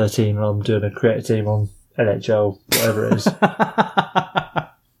I'm 13 and I'm doing a creative team on NHL, whatever it is.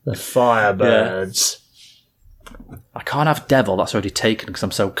 The Firebirds. Yeah. I can't have Devil, that's already taken because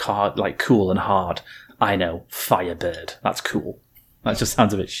I'm so cool and hard. I know, Firebird, that's cool. That just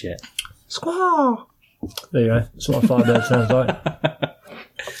sounds a bit shit. Squaw! There you go. That's what a Firebird sounds like.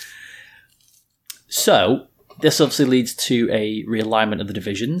 So, this obviously leads to a realignment of the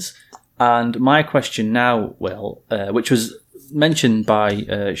divisions. And my question now, Will, which was mentioned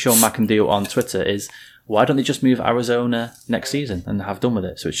by Sean McIndoe on Twitter, is why don't they just move Arizona next season and have done with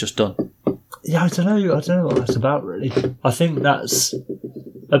it? So it's just done. Yeah, I don't know what that's about, really. I think that's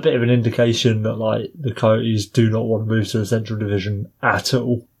a bit of an indication that, like, the Coyotes do not want to move to the Central Division at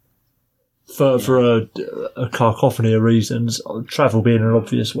all. For a cacophony of reasons, travel being an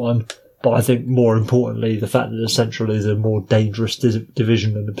obvious one, but I think more importantly, the fact that the Central is a more dangerous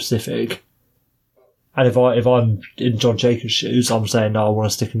division than the Pacific. And if I'm in John Jacobs' shoes, I'm saying, no, I want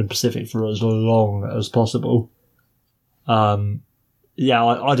to stick in the Pacific for as long as possible. I'd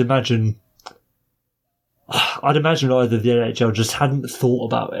imagine either the NHL just hadn't thought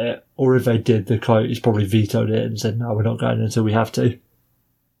about it, or if they did, the Coyotes probably vetoed it and said, no, we're not going until we have to.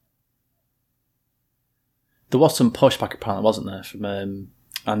 There was some pushback, apparently, wasn't there, from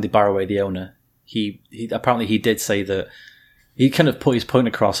Andy Barraway, the owner. He apparently he did say that he kind of put his point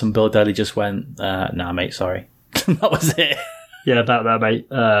across, and Bill Daly just went, "Nah, mate, sorry." That was it. Yeah, about that, mate.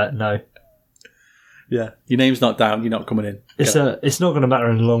 No. Yeah, your name's not down. You're not coming in. It's not going to matter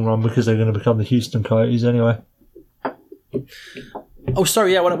in the long run because they're going to become the Houston Coyotes anyway. Oh,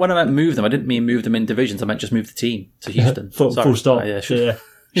 sorry. Yeah, when I meant move them, I didn't mean move them in divisions. I meant just move the team to Houston. Full stop. Should have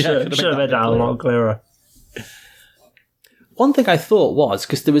made that a lot clearer. One thing I thought was,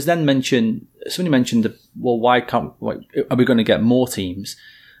 because there was then somebody mentioned, why are we going to get more teams?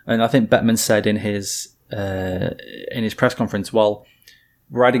 And I think Bettman said in his press conference, well,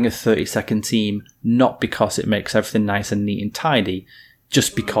 we're adding a 30-second team, not because it makes everything nice and neat and tidy,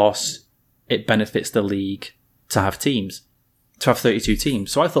 just because it benefits the league to have 32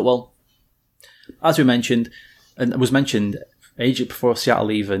 teams. So I thought, well, as we mentioned, and it was mentioned ages before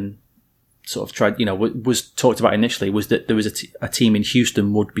Seattle even sort of tried, was talked about initially, was that there was a team in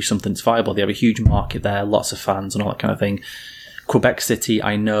Houston would be something that's viable. They have a huge market there, lots of fans and all that kind of thing. Quebec City,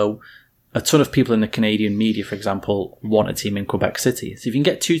 I know a ton of people in the Canadian media, for example, want a team in Quebec City. So if you can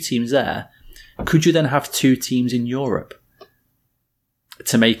get 2 teams there, could you then have 2 teams in Europe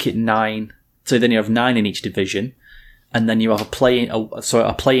to make it 9? So then you have 9 in each division, and then you have a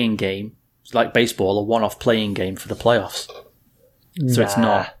playing game, like baseball, a one-off playing game for the playoffs. So it's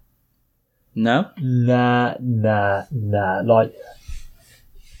not. No? Nah. Like,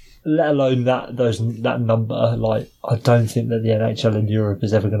 let alone that number. Like, I don't think that the NHL in Europe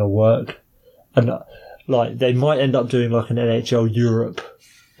is ever going to work. And like, they might end up doing like an NHL Europe,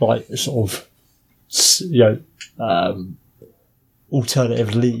 like sort of,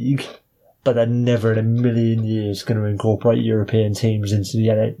 alternative league, but they're never in a million years going to incorporate European teams into the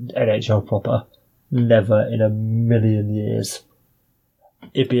NHL proper. Never in a million years.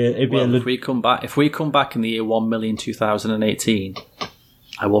 If we come back in the year 1,000,000,2018,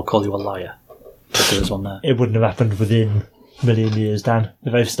 I will call you a liar. If there is one there. It wouldn't have happened within a million years, Dan.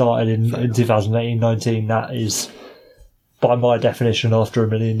 If they've started in 2018-19, that is, by my definition, after a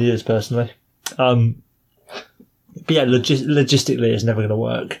million years, personally. But yeah, logistically, it's never going to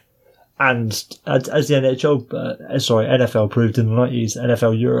work. And as the NFL proved in the 90s,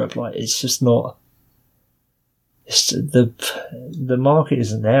 NFL Europe, like, it's just not. The market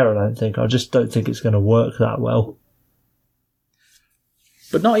isn't there, I don't think. I just don't think it's going to work that well.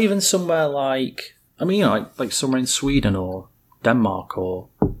 But not even somewhere like, like somewhere in Sweden or Denmark or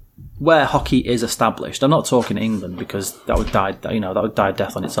where hockey is established. I'm not talking England because that would die a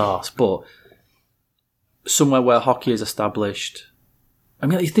death on its arse. But somewhere where hockey is established.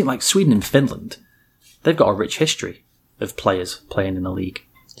 You think like Sweden and Finland, they've got a rich history of players playing in the league.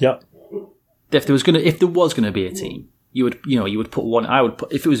 Yep. If there was going to be a team, you would put one. I would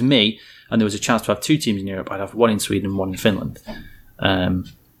put, if it was me and there was a chance to have 2 teams in Europe, I'd have one in Sweden and one in Finland. I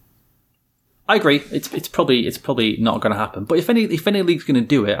agree. It's probably not going to happen. But if any league's going to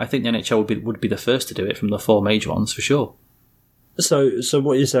do it, I think the NHL would be the first to do it from the 4 major ones for sure. So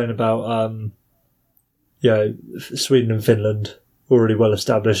what you're saying about Sweden and Finland already well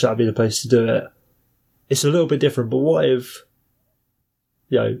established, that'd be the place to do it. It's a little bit different. But what if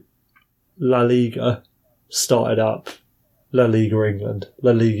La Liga started up, La Liga England,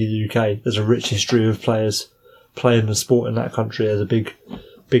 La Liga UK. There's a rich history of players playing the sport in that country. There's a big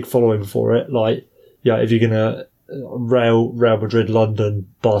following for it. Like, if you're gonna Real Madrid,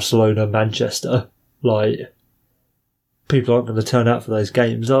 London, Barcelona, Manchester, like, people aren't going to turn out for those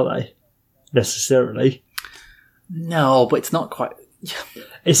games, are they? Necessarily. No, but it's not quite.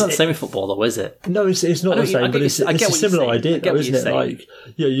 It's not the same with football, though, is it? No, it's not the same, but it's a similar idea, though, isn't it? Like,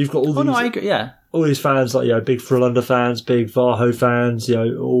 you've got all these. Oh no, I agree. Yeah, all these fans, like big Frölunda fans, big Varho fans,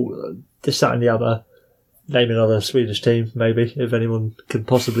 all this, that, and the other. Name another Swedish team, maybe, if anyone can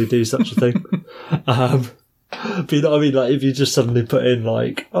possibly do such a thing. But you know what I mean? Like, if you just suddenly put in,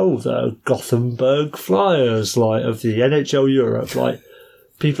 like, the Gothenburg Flyers, like, of the NHL Europe, like,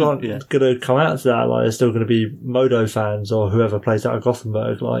 people aren't going to come out to that. Like, they're still going to be Modo fans or whoever plays out of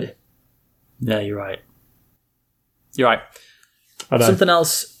Gothenburg. Like, yeah, you're right. You're right. Something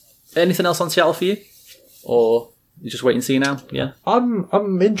else? Anything else on Seattle for you, or you just wait and see now? Yeah,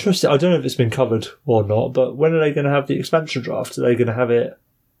 I'm interested. I don't know if it's been covered or not, but when are they going to have the expansion draft? Are they going to have it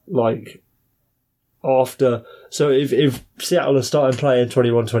like after? So if Seattle are starting play in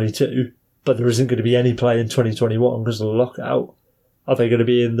 21-22, but there isn't going to be any play in 2021 because of the lockout, are they going to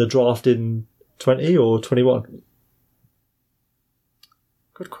be in the draft in 20 or 21?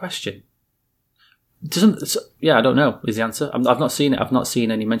 Good question. I don't know is the answer. I've not seen it. I've not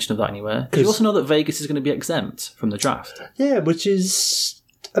seen any mention of that anywhere. Do you also know that Vegas is going to be exempt from the draft? Yeah, which is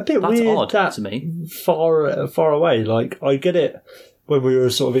a bit weird. That's odd to me. Far away. Like, I get it when we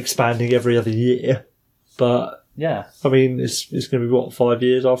were sort of expanding every other year, but yeah, I mean, it's going to be 5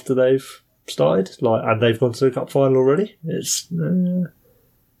 years after they've started, like, and they've gone to the Cup final already. It's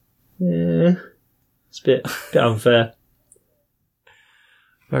it's a bit unfair.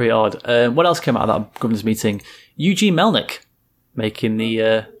 Very odd. What else came out of that governors meeting? Eugene Melnick making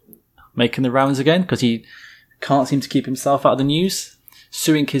the rounds again because he can't seem to keep himself out of the news,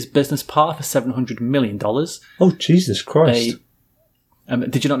 suing his business partner for $700 million. Oh, Jesus Christ.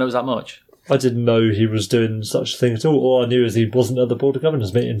 Did you not know it was that much? I didn't know he was doing such a thing at all. All I knew is he wasn't at the Board of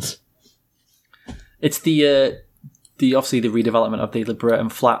Governors meetings. It's the obviously the redevelopment of the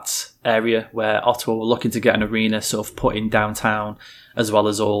Liberatum Flats area where Ottawa were looking to get an arena sort of put in downtown, as well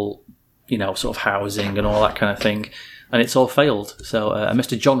as all, sort of housing and all that kind of thing. And it's all failed. So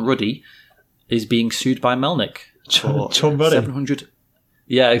Mr. John Ruddy is being sued by Melnick. John Ruddy? 700.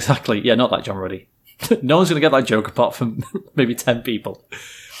 Yeah, exactly. Yeah, not that John Ruddy. No one's going to get that joke apart from maybe 10 people.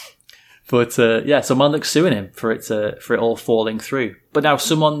 But so Melnick's suing him for it all falling through. But now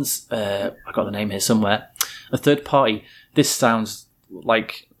someone's, I got the name here somewhere, a third party. This sounds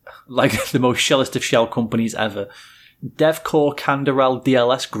like the most shellest of shell companies ever. Devcore Canderel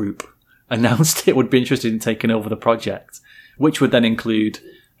DLS Group announced it would be interested in taking over the project, which would then include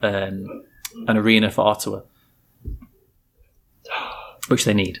an arena for Ottawa, which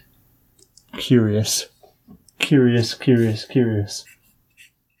they need. Curious.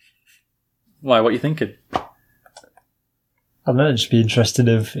 Why? What are you thinking? I don't know, it'd just be interesting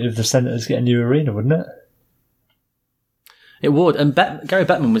if the Senators get a new arena, wouldn't it? It would. And Gary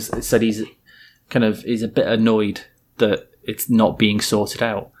Bettman said he's a bit annoyed that it's not being sorted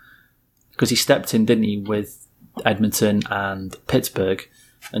out because he stepped in, didn't he, with Edmonton and Pittsburgh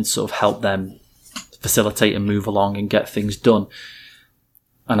and sort of helped them facilitate and move along and get things done.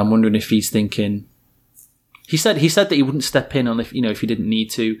 And I'm wondering if he's thinking. He said that he wouldn't step in if he didn't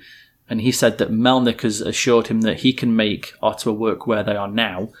need to. And he said that Melnick has assured him that he can make Ottawa work where they are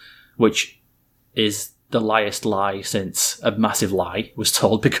now, which is the liest lie since a massive lie was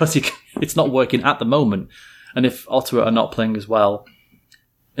told, because it's not working at the moment. And if Ottawa are not playing as well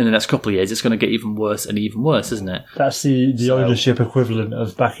in the next couple of years, it's going to get even worse and even worse, isn't it? That's the ownership equivalent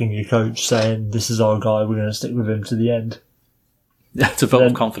of backing your coach, saying, this is our guy, we're going to stick with him to the end. It's a vote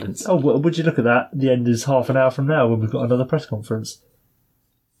of confidence. Oh, would you look at that? The end is half an hour from now when we've got another press conference.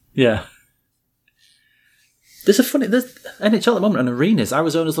 Yeah. There's NHL at the moment on arenas.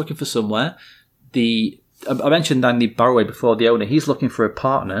 Arizona's looking for somewhere. I mentioned Andy Barroway before, the owner. He's looking for a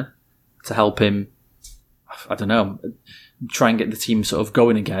partner to help him, I don't know, try and get the team sort of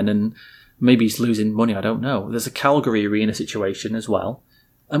going again. And maybe he's losing money, I don't know. There's a Calgary arena situation as well.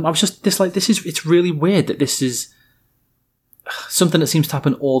 I was just it's really weird that this is something that seems to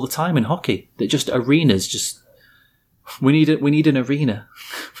happen all the time in hockey. That just arenas we need an arena.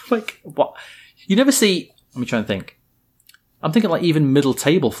 Like, what? You never see. Let me try and think. I'm thinking like even middle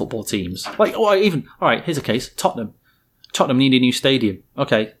table football teams. Like, all right, here's a case. Tottenham need a new stadium.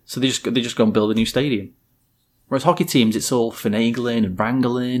 Okay, so they just go and build a new stadium. Whereas hockey teams, it's all finagling and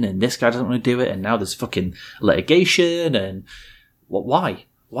wrangling, and this guy doesn't want to do it, and now there's fucking litigation, and why?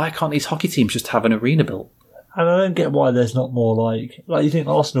 Why can't these hockey teams just have an arena built? And I don't get why there's not more like you think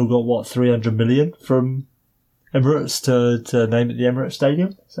Arsenal got 300 million from Emirates to name it the Emirates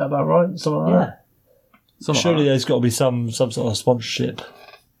Stadium? Is that about right? Something like that? Surely there's got to be some sort of sponsorship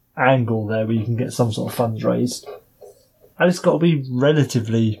angle there where you can get some sort of funds raised. And it's got to be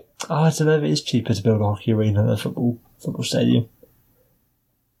relatively... I don't know if it is cheaper to build a hockey arena than a football stadium.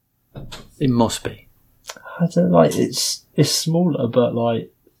 It must be. I don't know, it's smaller, but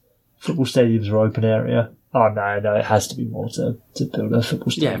football stadiums are open area. Oh, no, it has to be more to build a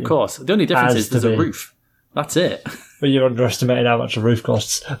football stadium. Yeah, of course. The only difference is there's a roof. That's it. But you're underestimating how much a roof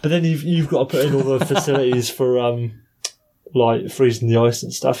costs. But then you've got to put in all the facilities for like freezing the ice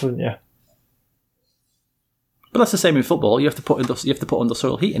and stuff, haven't you? But that's the same in football. You have to put under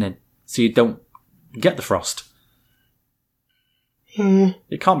soil heating in, so you don't get the frost.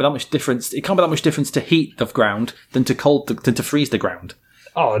 It can't be that much difference. It can't be that much difference to heat the ground than to freeze the ground.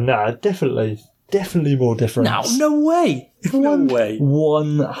 Oh no, definitely more difference. No way. No way.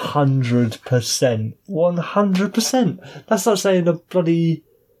 100%. 100%. That's like saying a bloody,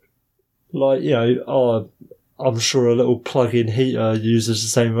 like, you know, I'm sure a little plug-in heater uses the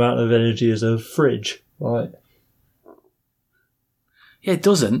same amount of energy as a fridge, right? Yeah, it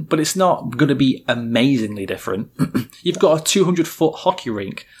doesn't, but it's not going to be amazingly different. You've got a 200-foot hockey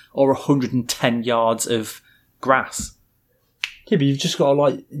rink or 110 yards of grass. Yeah, but you've just got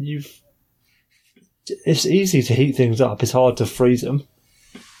to, it's easy to heat things up. It's hard to freeze them.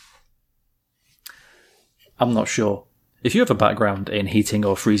 I'm not sure. If you have a background in heating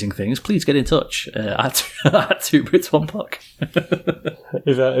or freezing things, please get in touch at 2 Brits 1 Puck.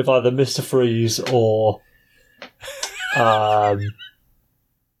 if either Mr. Freeze or...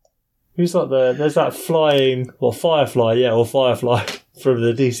 who's like there's that Firefly from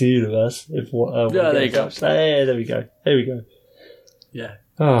the DC universe. There you go. There we go. Yeah.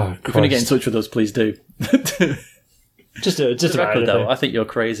 Oh, if you want to get in touch with us, please do. just For the record, though, I think you're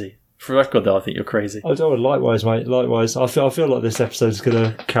crazy. Oh, likewise, mate. Likewise. I feel like this episode's going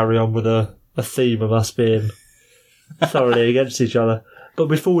to carry on with a theme of us being thoroughly against each other. But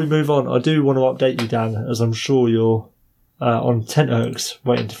before we move on, I do want to update you, Dan, as I'm sure you're on tenterhooks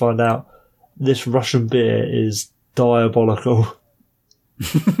waiting to find out. This Russian beer is diabolical.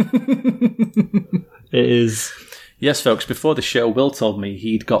 It is. Yes, folks, before the show, Will told me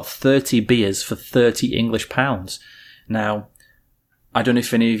he'd got 30 beers for £30 English. Now, I don't know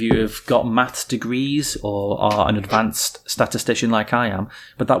if any of you have got maths degrees or are an advanced statistician like I am,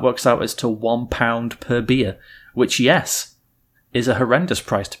 but that works out as to £1 per beer, which, yes, is a horrendous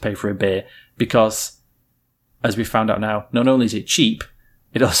price to pay for a beer because, as we found out now, not only is it cheap,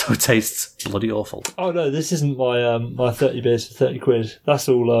 it also tastes bloody awful. Oh no, this isn't my 30 beers for 30 quid. That's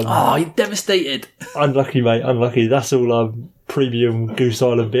all... oh, you're devastated. Unlucky, mate, unlucky. That's all premium Goose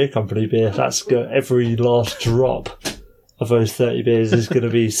Island Beer Company beer. That's got every last drop of those 30 beers is going to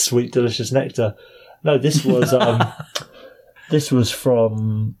be sweet, delicious nectar. No, this was this was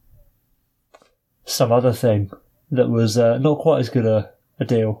from some other thing that was not quite as good a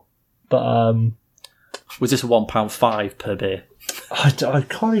deal. But was this £1.5 per beer? I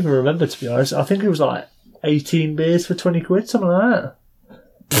can't even remember, to be honest. I think it was like 18 beers for 20 quid, something like that.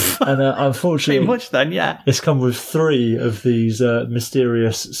 And unfortunately, pretty much then, yeah. It's come with 3 of these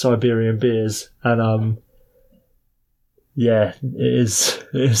mysterious Siberian beers, and yeah, it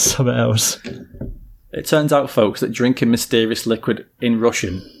is something else. It turns out, folks, that drinking mysterious liquid in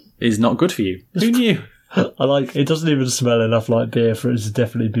Russian is not good for you. Who knew? It doesn't even smell enough like beer for it to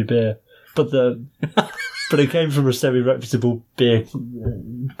definitely be beer. But it came from a semi-reputable beer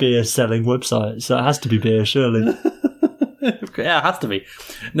selling website, so it has to be beer, surely. Yeah, it has to be.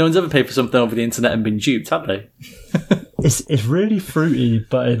 No one's ever paid for something over the internet and been duped, have they? It's really fruity,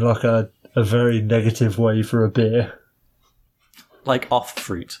 but in like a very negative way for a beer. Like off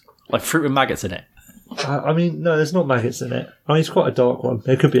fruit. Like fruit with maggots in it. I mean, no, there's not maggots in it. I mean, it's quite a dark one.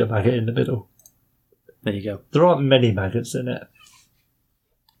 There could be a maggot in the middle. There you go. There aren't many maggots in it.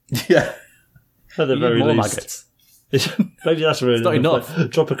 Yeah. At the very more least. maggots. Maybe that's really not enough.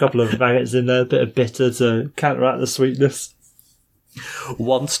 Drop a couple of maggots in there, a bit of bitter to counteract the sweetness.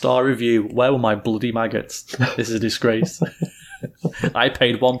 1-star review. Where were my bloody maggots? This is a disgrace. I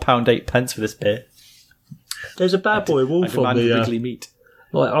paid £1.08 for this beer. There's a bad boy wolf on the Wrigley meat.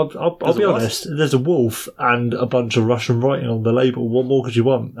 Like, I'll be honest. There's a wolf and a bunch of Russian writing on the label. What more could you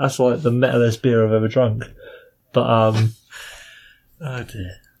want? That's like the metalist beer I've ever drunk. But oh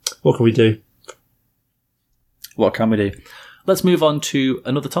dear. What can we do? What can we do? Let's move on to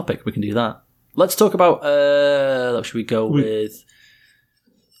another topic. We can do that. Let's talk about. Should we go with?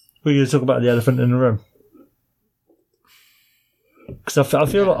 We're going to talk about the elephant in the room because I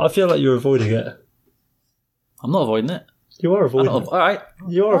feel like you're avoiding it. I'm not avoiding it. You are avoiding it. All right.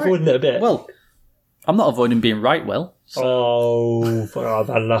 You are avoiding it a bit. Well, I'm not avoiding being right, Will. So. I've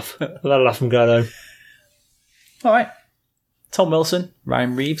had enough. I've had enough from going home. All right. Tom Wilson,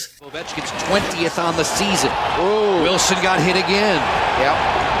 Ryan Reeves. Ovechkin's 20th on the season. Ooh. Wilson got hit again. Yep.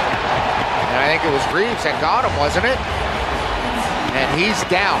 And I think it was Reeves that got him, wasn't it? And he's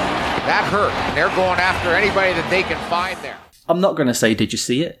down. That hurt. And they're going after anybody that they can find there. I'm not going to say, did you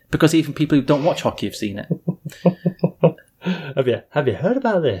see it? Because even people who don't watch hockey have seen it. Have you heard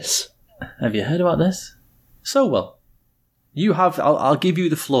about this? Have you heard about this? So, well, you have. I'll give you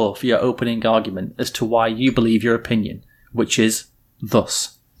the floor for your opening argument as to why you believe your opinion, which is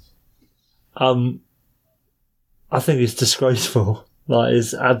thus. I think it's disgraceful. Like,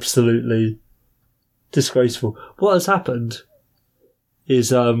 it's absolutely disgraceful. What has happened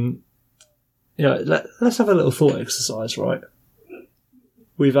is, let's have a little thought exercise, right?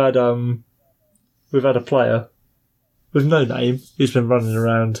 We've had a player with no name who's been running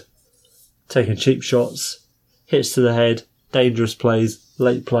around taking cheap shots, hits to the head, dangerous plays,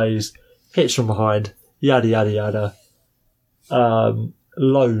 late plays, hits from behind, yada yada yada.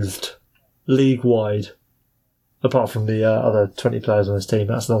 Loathed league-wide, apart from the other 20 players on his team,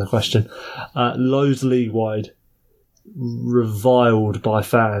 that's another question. Loathed league-wide, reviled by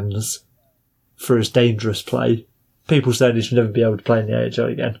fans for his dangerous play. People saying he should never be able to play in the AHL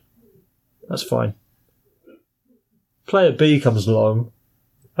again. That's fine. Player B comes along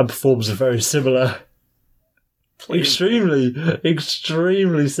and performs a very similar, extremely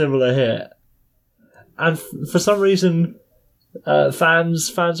similar hit. And for some reason,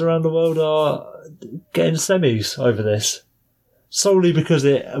 fans around the world are getting semis over this. Solely because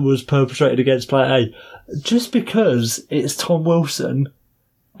it was perpetrated against player A. Just because it's Tom Wilson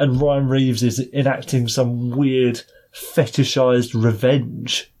and Ryan Reeves is enacting some weird fetishised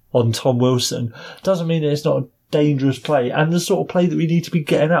revenge on Tom Wilson doesn't mean that it's not a dangerous play and the sort of play that we need to be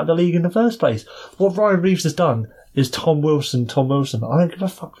getting out of the league in the first place. What Ryan Reeves has done is Tom Wilson. I don't give a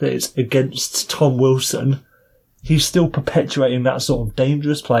fuck that it's against Tom Wilson. He's still perpetuating that sort of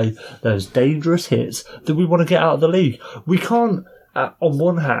dangerous play, those dangerous hits that we want to get out of the league. We can't, on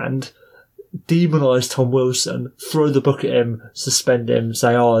one hand, demonise Tom Wilson, throw the book at him, suspend him,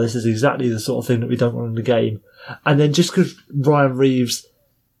 say, oh, this is exactly the sort of thing that we don't want in the game. And then just because Ryan Reeves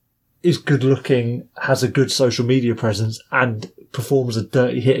is good looking, has a good social media presence, and performs a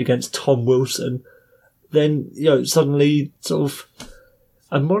dirty hit against Tom Wilson, then, suddenly sort of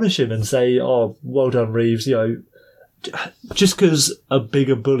admonish him and say, oh, well done, Reeves, just because a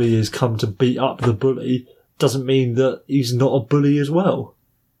bigger bully has come to beat up the bully doesn't mean that he's not a bully as well.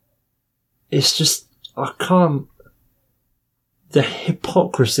 It's just, I can't, the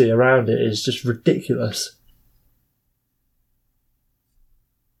hypocrisy around it is just ridiculous.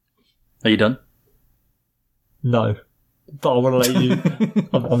 Are you done? No. But I want to let you,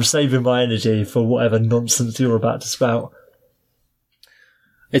 I'm saving my energy for whatever nonsense you're about to spout.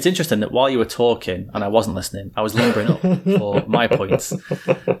 It's interesting that while you were talking, and I wasn't listening, I was lumbering up for my points,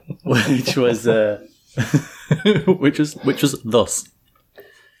 which was thus.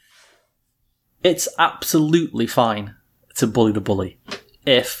 It's absolutely fine to bully the bully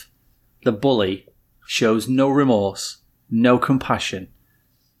if the bully shows no remorse, no compassion,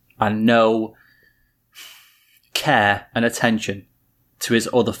 and no care and attention to his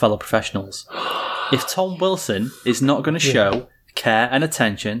other fellow professionals. If Tom Wilson is not going to show care and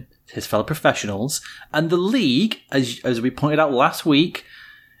attention to his fellow professionals, and the league, as we pointed out last week,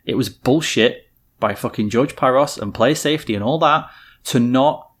 it was bullshit by fucking George Parros and player safety and all that to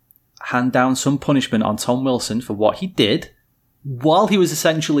not hand down some punishment on Tom Wilson for what he did while he was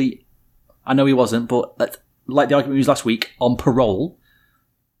essentially, I know he wasn't, but like the argument we used last week, on parole,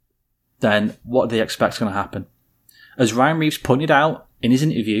 then what do they expect is going to happen? As Ryan Reeves pointed out in his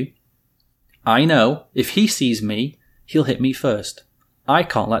interview, I know if he sees me, he'll hit me first. I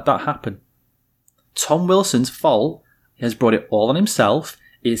can't let that happen. Tom Wilson's fault. He has brought it all on himself.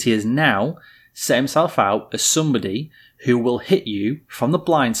 He has now set himself out as somebody who will hit you from the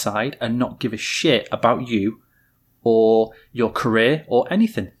blind side and not give a shit about you or your career or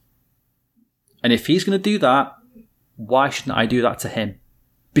anything. And if he's going to do that, why shouldn't I do that to him?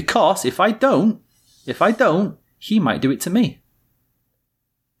 Because if I don't, he might do it to me.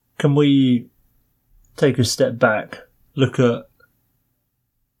 Can we take a step back, look at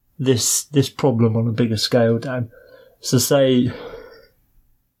this problem on a bigger scale, Dan? So say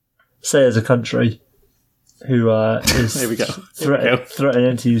as a country who is there we go.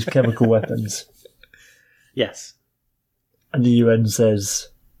 threatening to use chemical weapons. Yes. And the UN says,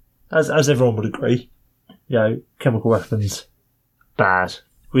 as everyone would agree, chemical weapons, bad.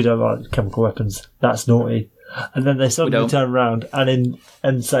 We don't like chemical weapons. That's naughty. And then they suddenly turn around and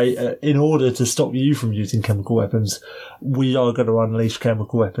say, in order to stop you from using chemical weapons, we are going to unleash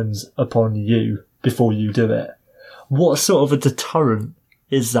chemical weapons upon you before you do it. What sort of a deterrent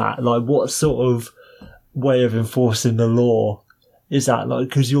is that? Like, what sort of way of enforcing the law is that? Like,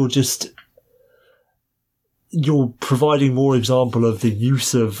 because you're providing more example of the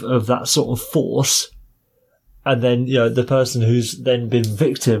use of that sort of force. And then, the person who's then been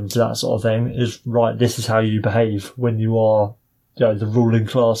victim to that sort of thing is, right, this is how you behave when you are, the ruling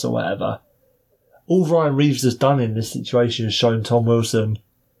class or whatever. All Ryan Reeves has done in this situation is shown Tom Wilson,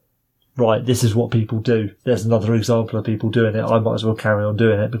 right, this is what people do. There's another example of people doing it. I might as well carry on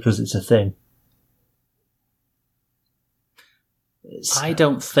doing it because it's a thing. I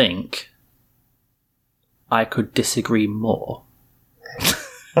don't think I could disagree more.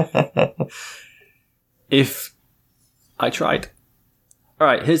 If I tried.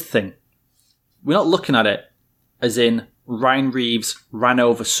 Alright, here's the thing. We're not looking at it as in Ryan Reeves ran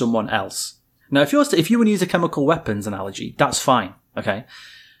over someone else. Now, if you want to use a chemical weapons analogy, that's fine, okay?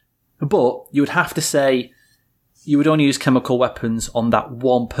 But you would have to say you would only use chemical weapons on that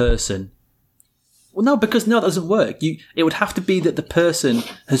one person. Well, no, because that doesn't work. It would have to be that the person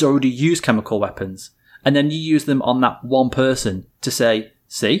has already used chemical weapons, and then you use them on that one person to say,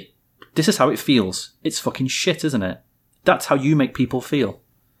 see, this is how it feels. It's fucking shit, isn't it? That's how you make people feel.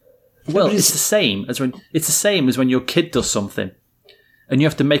 Well, it's the same as when your kid does something, and you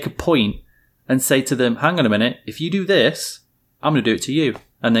have to make a point and say to them, hang on a minute, if you do this, I'm going to do it to you.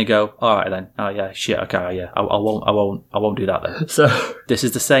 And they go, all right then. Oh yeah, shit. Okay, yeah. I won't do that then. So this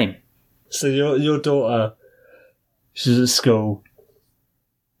is the same. So your daughter, she's at school,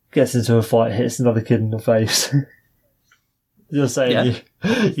 gets into a fight, hits another kid in the face. You're saying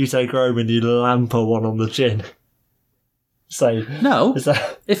you take her home and you lamp her one on the chin. So no.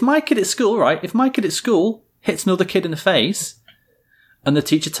 If my kid at school hits another kid in the face, and the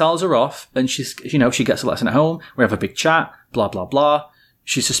teacher tells her off, and she gets a lesson at home, we have a big chat, blah, blah, blah.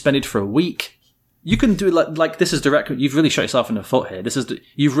 She's suspended for a week. You can do like this is direct. You've really shot yourself in the foot here.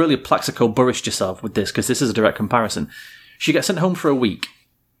 You've really Plaxico-Burrished yourself with this because this is a direct comparison. She gets sent home for a week.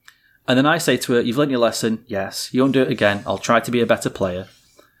 And then I say to her, you've learnt your lesson. Yes. You won't do it again. I'll try to be a better player.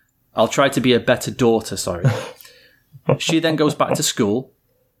 I'll try to be a better daughter, sorry. She then goes back to school.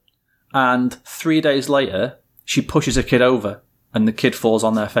 And 3 days later, she pushes a kid over. And the kid falls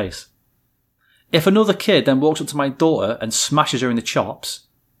on their face. If another kid then walks up to my daughter and smashes her in the chops,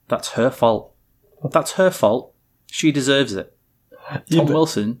 that's her fault. That's her fault. She deserves it. Tom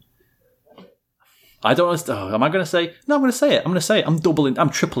Wilson. I don't want to. Am I going to say? No, I'm going to say it. I'm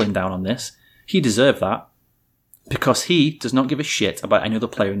tripling down on this. He deserved that. Because he does not give a shit about any other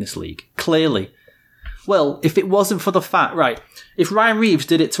player in this league. Clearly. Well, if it wasn't for the fact, right, if Ryan Reeves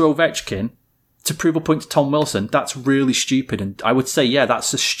did it to Ovechkin, to prove a point to Tom Wilson, that's really stupid. And I would say, yeah,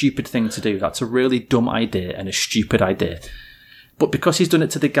 that's a stupid thing to do. That's a really dumb idea and a stupid idea. But because he's done it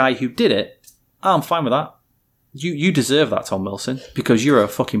to the guy who did it, I'm fine with that. You deserve that, Tom Wilson, because you're a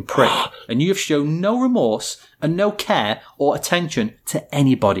fucking prick. And you have shown no remorse and no care or attention to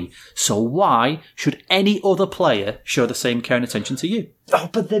anybody. So why should any other player show the same care and attention to you? Oh,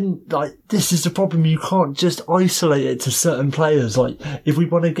 but then, this is the problem. You can't just isolate it to certain players. If we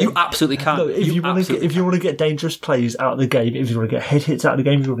want to get... You absolutely can't. No, if you want to get dangerous plays out of the game, if you want to get head hits out of the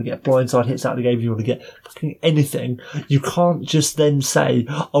game, if you want to get blindside hits out of the game, if you want to get fucking anything, you can't just then say,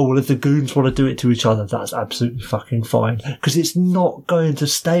 oh, well, if the goons want to do it to each other, that's absolutely fucking fine. Because it's not going to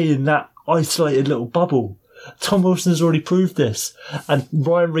stay in that isolated little bubble. Tom Wilson has already proved this. And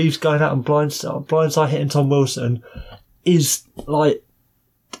Ryan Reeves going out and blindside hitting Tom Wilson is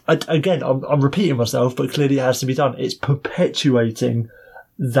again, I'm repeating myself, but clearly it has to be done. It's perpetuating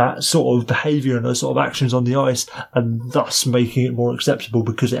that sort of behaviour and those sort of actions on the ice and thus making it more acceptable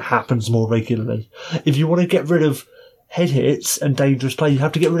because it happens more regularly. If you want to get rid of head hits and dangerous play, you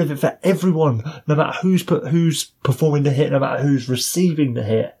have to get rid of it for everyone, no matter who's performing the hit, no matter who's receiving the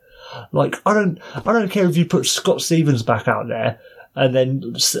hit. I don't care if you put Scott Stevens back out there and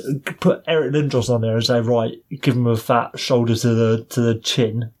then put Eric Lindros on there and say, right, give him a fat shoulder to the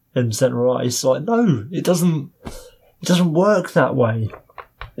chin in centre ice. No, it doesn't work that way.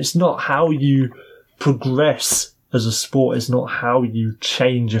 It's not how you progress as a sport. It's not how you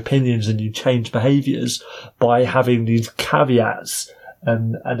change opinions and you change behaviours by having these caveats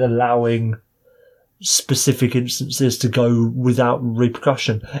and allowing specific instances to go without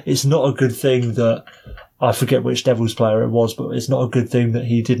repercussion. It's not a good thing that, I forget which Devils player it was, but it's not a good thing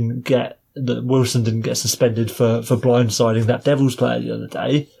that Wilson didn't get suspended for blindsiding that Devils player the other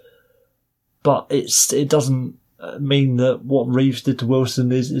day. But it doesn't mean that what Reeves did to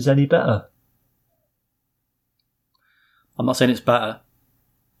Wilson is any better. I'm not saying it's better,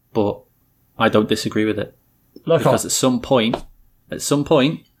 but I don't disagree with it. Because at some point,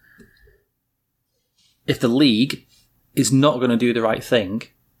 if the league is not going to do the right thing,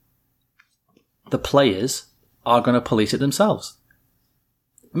 the players are going to police it themselves.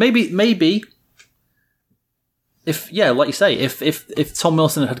 Maybe like you say, if Tom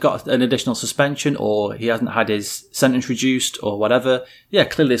Wilson had got an additional suspension or he hasn't had his sentence reduced or whatever, yeah,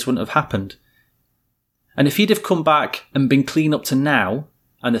 clearly this wouldn't have happened. And if he'd have come back and been clean up to now,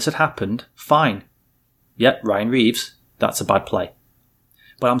 and this had happened, fine. Yep, Ryan Reeves, that's a bad play.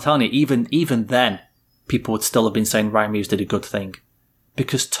 But I'm telling you, even then, people would still have been saying Ryan Reeves did a good thing.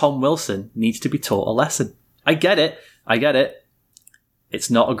 Because Tom Wilson needs to be taught a lesson. I get it. It's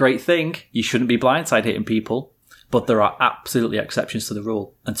not a great thing. You shouldn't be blindside hitting people. But there are absolutely exceptions to the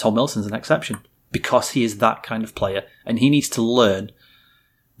rule. And Tom Wilson's an exception. Because he is that kind of player. And he needs to learn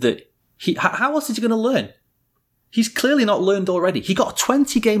that how else is he going to learn? He's clearly not learned already. He got a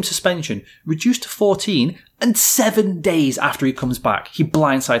 20-game suspension, reduced to 14, and 7 days after he comes back, he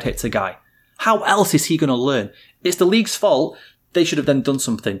blindside hits a guy. How else is he going to learn? It's the league's fault. They should have then done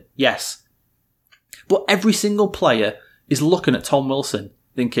something. Yes. But every single player is looking at Tom Wilson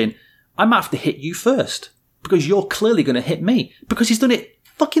thinking, I might have to hit you first because you're clearly going to hit me because he's done it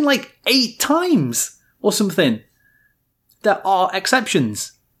fucking like 8 times or something. There are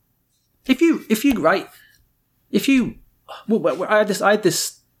exceptions. I had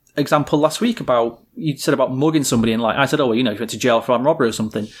this example last week about, you said about mugging somebody and I said, if you went to jail for armed robbery or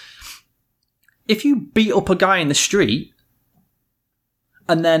something. If you beat up a guy in the street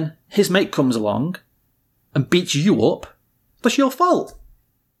and then his mate comes along and beats you up, that's your fault.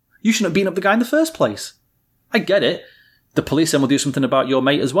 You shouldn't have beaten up the guy in the first place. I get it. The police then will do something about your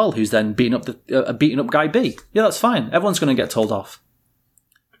mate as well, who's then beating up guy B. Yeah, that's fine. Everyone's going to get told off.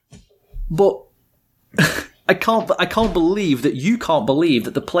 But I can't believe that you can't believe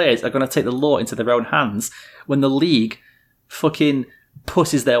that the players are going to take the law into their own hands when the league fucking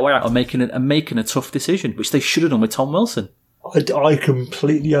pushes their way out of making a tough decision, which they should have done with Tom Wilson. I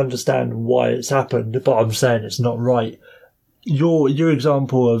completely understand why it's happened, but I'm saying it's not right. Your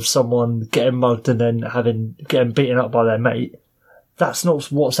example of someone getting mugged and then getting beaten up by their mate, that's not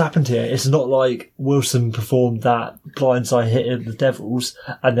what's happened here. It's not like Wilson performed that blindside hit at the Devils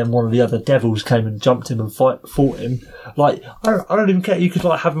and then one of the other Devils came and jumped him and fought him. Like, I don't even care. You could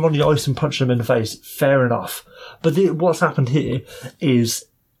have him on the ice and punch him in the face. Fair enough. But what's happened here is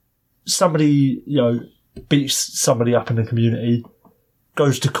somebody, beats somebody up in the community,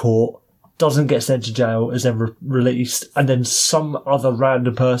 goes to court, doesn't get sent to jail, is then released, and then some other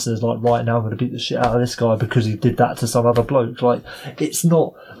random person is like, right, now I'm going to beat the shit out of this guy because he did that to some other bloke. Like, it's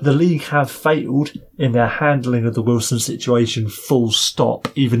not... The league have failed in their handling of the Wilson situation, full stop,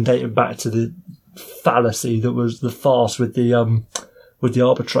 even dating back to the fallacy that was the farce with the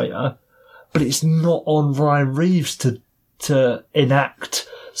arbitrator. But it's not on Ryan Reeves to enact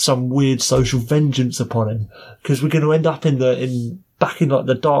some weird social vengeance upon him, because we're going to end up back in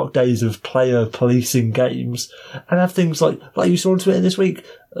the dark days of player policing games and have things like you saw on Twitter this week,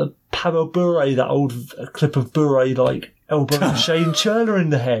 Pavel Bure, that old clip of Bure elbowing Shane Cherner in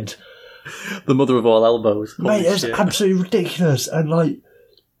the head. The mother of all elbows. Mate, it's absolutely ridiculous. And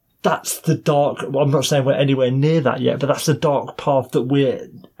that's the dark... Well, I'm not saying we're anywhere near that yet, but that's the dark path that we're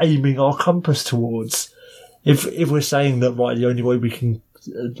aiming our compass towards. If we're saying that, right, the only way we can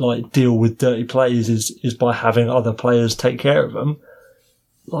deal with dirty players is by having other players take care of them,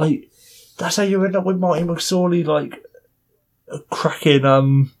 that's how you end up with Martin McSorley, a cracking,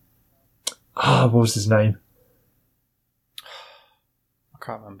 what was his name? I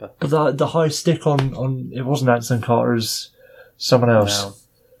can't remember. The high stick on it wasn't Anson Carter, it was someone else. No.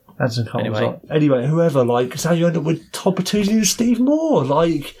 Anson Carter anyway, whoever, it's how you end up with Todd Bertuzzi and Steve Moore.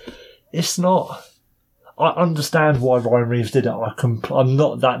 It's not... I understand why Ryan Reeves did it. I'm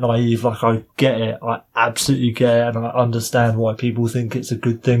not that naive. I get it. I absolutely get it. And I understand why people think it's a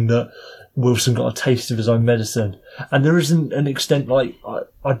good thing that Wilson got a taste of his own medicine. And there isn't an extent,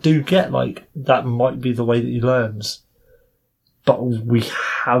 I do get, that might be the way that he learns. But we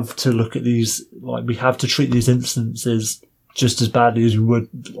have to look at these, we have to treat these instances just as badly as we would,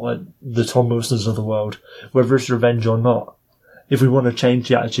 the Tom Wilsons of the world, whether it's revenge or not. If we want to change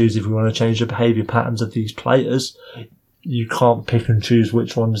the attitudes, if we want to change the behaviour patterns of these players, you can't pick and choose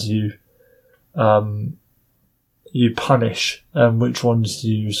which ones you punish and which ones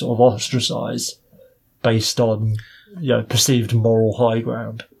you sort of ostracise based on perceived moral high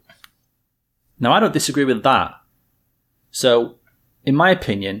ground. Now, I don't disagree with that. So, in my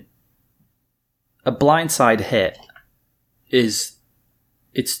opinion, a blindside hit it's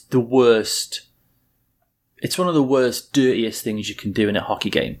the worst. It's one of the worst, dirtiest things you can do in a hockey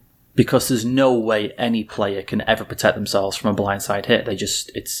game, because there's no way any player can ever protect themselves from a blindside hit.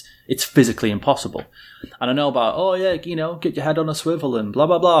 It's physically impossible. And I know about, get your head on a swivel and blah,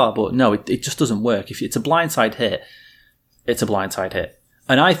 blah, blah, but no, it just doesn't work. If it's a blindside hit, it's a blindside hit.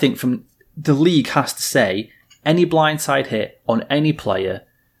 And I think from the league has to say, any blindside hit on any player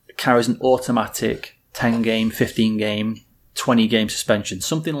carries an automatic 10-game, 15-game, 20-game suspension,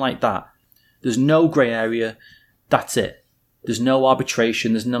 something like that. There's no grey area. That's it. There's no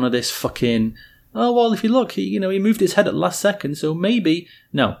arbitration. There's none of this fucking, oh, well, if you look, he moved his head at the last second, so maybe.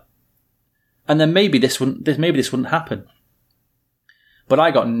 No. And then maybe this wouldn't happen. But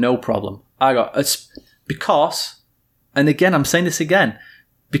I got no problem. It's because, and again, I'm saying this again,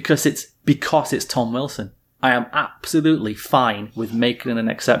 because it's Tom Wilson. I am absolutely fine with making an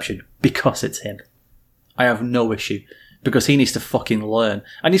exception because it's him. I have no issue because he needs to fucking learn,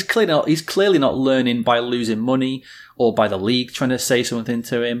 and he's clearly not learning by losing money or by the league trying to say something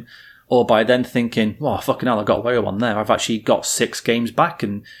to him or by then thinking, "Oh fucking hell, I got away with one there. I've actually got 6 games back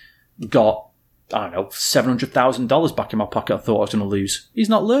and got, I don't know, $700,000 back in my pocket. I thought I was going to lose." He's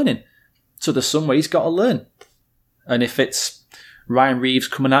not learning, so there's some way he's got to learn, and if it's Ryan Reeves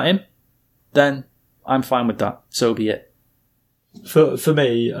coming at him, then I'm fine with that. So be it. For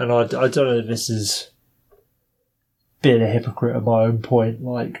me, and I don't know if this is being a hypocrite at my own point,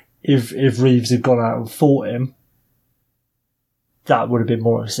 like, if Reeves had gone out and fought him, that would have been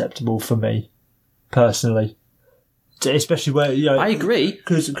more acceptable for me, personally. Especially where, I agree.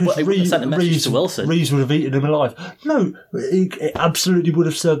 Because Reeves to Wilson. Reeves would have eaten him alive. No, it absolutely would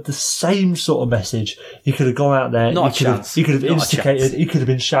have served the same sort of message. He could have gone out there. He could have instigated. He could have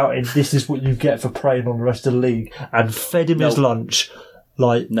been shouting, "This is what you get for preying on the rest of the league," and fed him his lunch.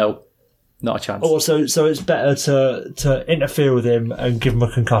 Like, no, not a chance. Also, so it's better to interfere with him and give him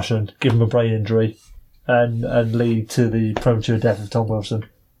a concussion, give him a brain injury, and lead to the premature death of Tom Wilson.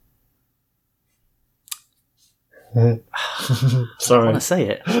 Sorry. I don't want to say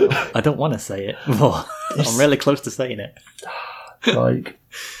it. I don't want to say it. But I'm really close to saying it. Like,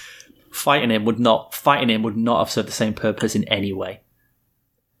 fighting him would not have served the same purpose in any way.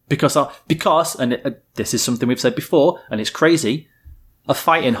 Because this is something we've said before, and it's crazy. A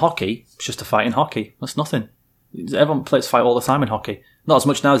fight in hockey is just a fight in hockey. That's nothing. Everyone plays fight all the time in hockey. Not as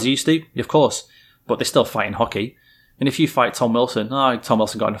much now as they used to, of course, but they still fight in hockey. And if you fight Tom Wilson, Tom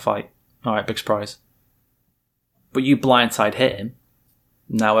Wilson got in a fight. All right, big surprise. But you blindside hit him.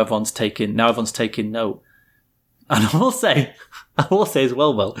 Now everyone's taking note. And I will say as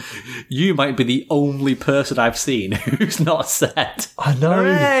well, Will, you might be the only person I've seen who's not said, I know.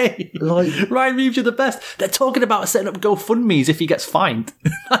 Hooray! Like, Ryan Reeves, you're the best. They're talking about setting up GoFundMes if he gets fined.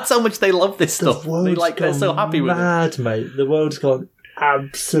 That's how much they love this stuff. They're so happy with it. Mad, mate. The world's gone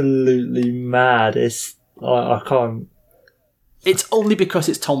absolutely mad. I can't. It's only because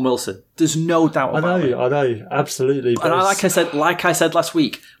it's Tom Wilson. There's no doubt about it. I know, absolutely. And like I said last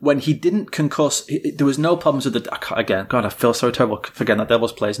week, when he didn't concuss, there was no problems with God, I feel so terrible forgetting that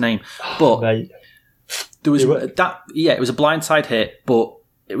Devils player's name. But mate, there was it was a blindside hit, but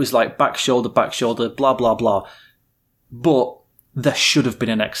it was like back shoulder, blah, blah, blah. But there should have been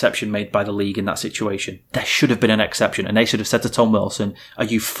an exception made by the league in that situation. There should have been an exception, and they should have said to Tom Wilson, "Are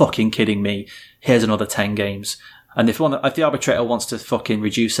you fucking kidding me? Here's another 10 games." And if the arbitrator wants to fucking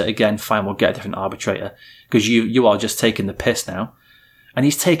reduce it again, fine, we'll get a different arbitrator. Because you are just taking the piss now. And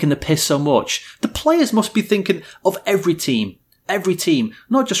he's taking the piss so much. The players must be thinking of every team,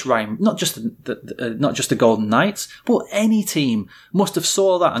 not just Ryan, not just the Golden Knights, but any team must have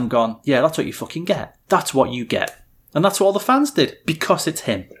saw that and gone, yeah, that's what you fucking get. That's what you get. And that's what all the fans did, because it's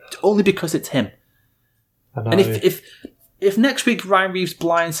him. Only because it's him. And if next week Ryan Reeves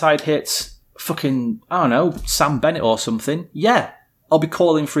blindside hits fucking, I don't know, Sam Bennett or something, yeah, I'll be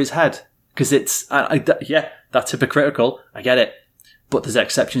calling for his head. Because it's, that's hypocritical, I get it. But there's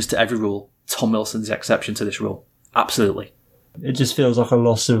exceptions to every rule. Tom Wilson's the exception to this rule. Absolutely. It just feels like a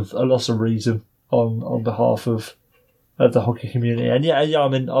loss of reason on behalf of the hockey community. And yeah,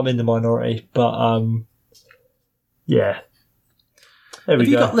 I'm in the minority, but yeah. There we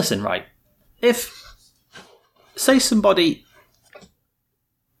go. Listen, right. If say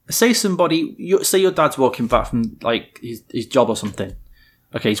your dad's walking back from like his job or something.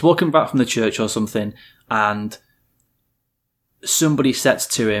 Okay, he's walking back from the church or something, and somebody sets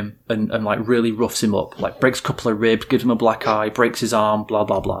to him and like really roughs him up, like breaks a couple of ribs, gives him a black eye, breaks his arm, blah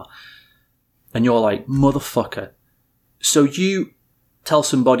blah blah. And you're like, motherfucker. So you tell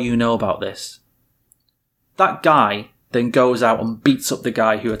somebody you know about this. That guy then goes out and beats up the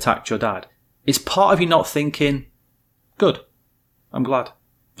guy who attacked your dad. Is part of you not thinking, good, I'm glad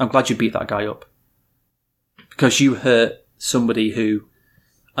you beat that guy up. Because you hurt somebody who,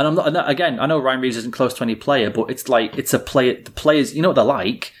 and I'm not, again, I know Ryan Reeves isn't close to any player, but it's like, it's a player, the players, you know what they're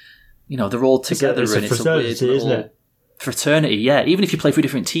like? You know, they're all together and it's a weird little, isn't it? fraternity, yeah. Even if you play for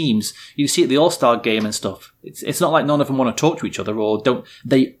different teams, you see it at the All-Star game and stuff. It's not like none of them want to talk to each other or don't.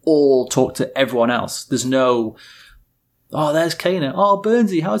 They all talk to everyone else. There's no, oh, there's Kana. Oh,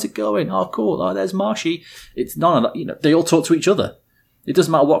 Burnsy, how's it going? Oh, cool. Oh, there's Marshy. It's none of that. They all talk to each other. It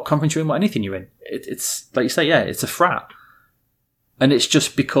doesn't matter what conference you're in, what anything you're in. It's like you say, yeah, it's a frat. And it's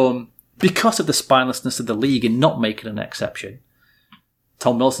just become, because of the spinelessness of the league and not making an exception,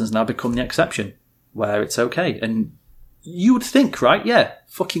 Tom Wilson's now become the exception where it's okay. And you would think, right? Yeah,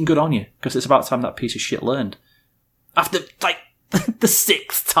 fucking good on you. Because it's about time that piece of shit learned. After, like, the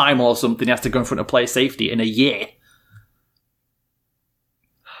 6th time or something, he has to go in front of player safety in a year.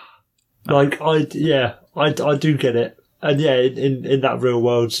 Like, I do get it. And yeah, in that real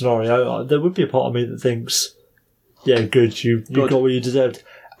world scenario, there would be a part of me that thinks, yeah, good, you got what you deserved.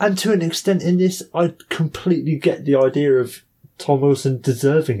 And to an extent in this, I completely get the idea of Tom Wilson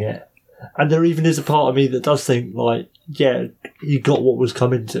deserving it. And there even is a part of me that does think, like, yeah, he got what was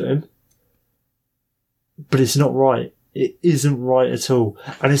coming to him. But it's not right. It isn't right at all.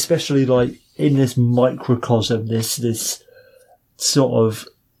 And especially, like, in this microcosm, this sort of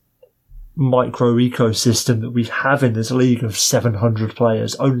micro ecosystem that we have in this league of 700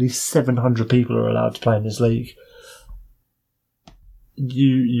 players. Only 700 people are allowed to play in this league.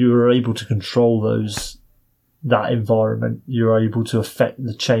 You are able to control that environment. You're able to affect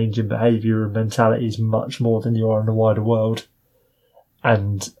the change in behaviour and mentalities much more than you are in the wider world.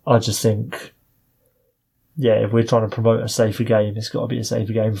 And I just think, yeah, if we're trying to promote a safer game, it's got to be a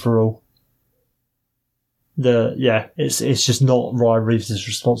safer game for all. It's just not Ryan Reeves'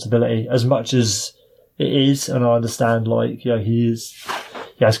 responsibility as much as it is, and I understand, like, you know, he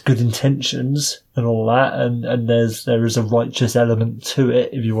has good intentions and all that, and there is a righteous element to it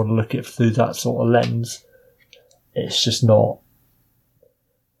if you want to look at it through that sort of lens. It's just not.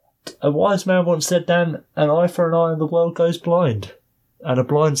 A wise man once said, Dan, an eye for an eye and the world goes blind. And a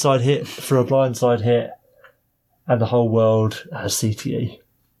blindside hit for a blindside hit, and the whole world has CTE.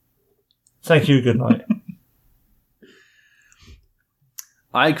 Thank you, good night.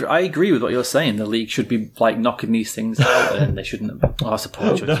 I agree with what you're saying. The league should be, like, knocking these things out, and they shouldn't have. Oh, I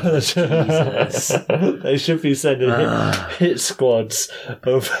suppose. Jesus. They should be sending hit squads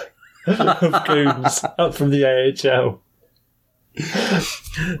of goons up from the AHL.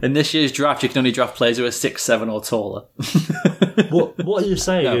 In this year's draft, you can only draft players who are 6'7" or taller. What you're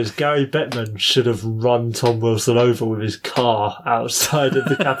saying is Gary Bettman should have run Tom Wilson over with his car outside of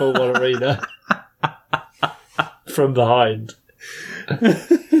the Capital One Arena from behind.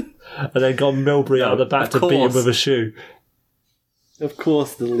 And then got Milbury out of the back to beat him with a shoe. Of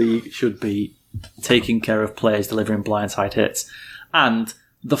course, the league should be taking care of players delivering blindside hits. And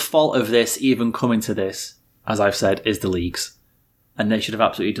the fault of this, even coming to this, as I've said, is the league's. And they should have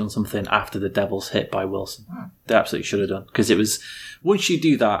absolutely done something after the Devils hit by Wilson. They absolutely should have done. Because it was, once you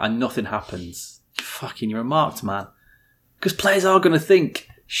do that and nothing happens, you're marked, man. Because players are going to think,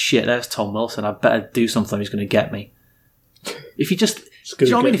 shit, there's Tom Wilson, I better do something, he's going to get me. If you just, do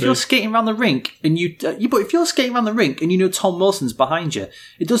you know what I mean? If you're skating around the rink and if you're skating around the rink and you know Tom Wilson's behind you,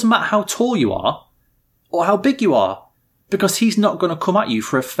 it doesn't matter how tall you are or how big you are, because he's not going to come at you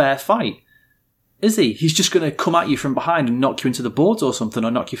for a fair fight, is he? He's just going to come at you from behind and knock you into the boards or something,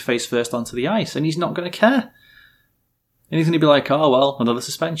 or knock you face first onto the ice, and he's not going to care. And he's going to be like, oh well, another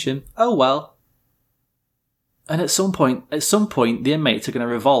suspension. Oh well. And at some point, the inmates are going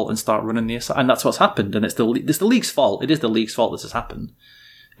to revolt and start running the aside. And that's what's happened. And it's the league's fault. It is the league's fault this has happened.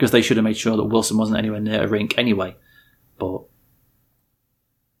 Because they should have made sure that Wilson wasn't anywhere near a rink anyway. But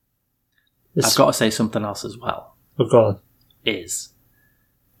I've got to say something else as well. Oh, God. Is,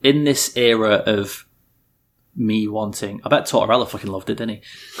 in this era of me wanting... I bet Tortorella fucking loved it, didn't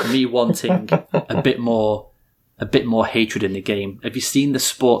he? Me wanting a bit more hatred in the game. Have you seen the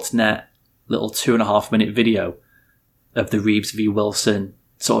Sportsnet little 2.5 minute video of the Reeves v Wilson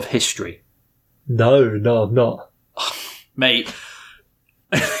sort of history? No, I've not. Mate,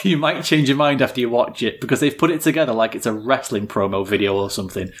 you might change your mind after you watch it, because they've put it together like it's a wrestling promo video or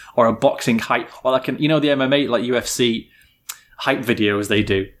something, or a boxing hype, or like the MMA, like UFC hype videos they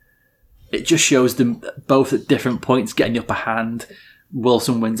do. It just shows them both at different points getting the upper hand.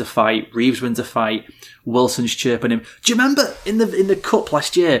 Wilson wins a fight, Reeves wins a fight, Wilson's chirping him. Do you remember in the cup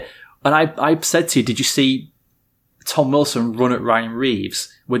last year? And I said to you, did you see Tom Wilson run at Ryan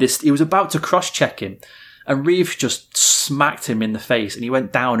Reeves? He was about to cross-check him, and Reeves just smacked him in the face, and he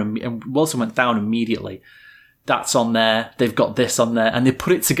went down, and Wilson went down immediately. That's on there. They've got this on there, and they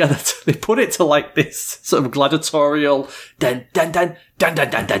put it together. They put it to like this sort of gladiatorial den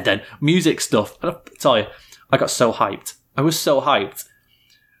music stuff. And I tell you, I got so hyped. I was so hyped.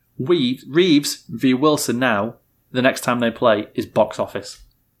 Reeves v Wilson now the next time they play is box office.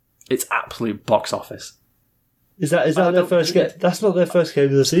 It's absolute box office. Is that their first game? That's not their first game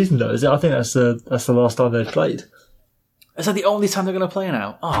of the season, though, is it? I think that's the last time they've played. Is that the only time they're going to play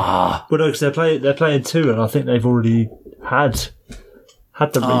now? Ah, well, no, because they're playing 2, and I think they've already had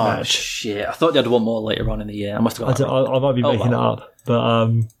the rematch. Oh shit! I thought they had one more later on in the year. I must have. I might be making it up,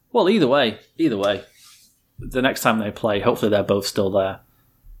 but well, either way, the next time they play, hopefully they're both still there,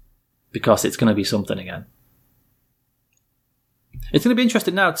 because it's going to be something again. It's going to be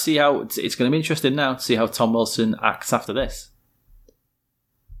interesting now to see how Tom Wilson acts after this.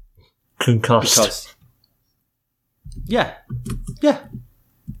 Concussed. Because, yeah.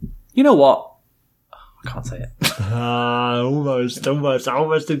 You know what? I can't say it. Almost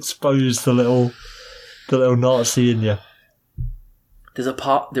exposed the little Nazi in you. There is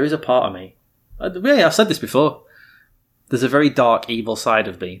a part of me. Yeah, I've said this before. There's a very dark, evil side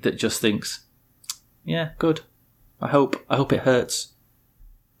of me that just thinks, yeah, good. I hope it hurts.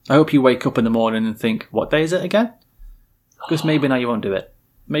 I hope you wake up in the morning and think, what day is it again? Because maybe now you won't do it.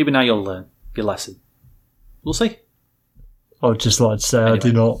 Maybe now you'll learn your lesson. We'll see. I would just like to say anyway. I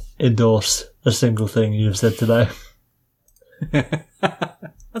do not endorse a single thing you've said today.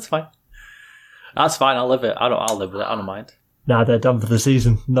 That's fine. That's fine. I'll live it. I'll live with it. I don't mind. Nah, they're done for the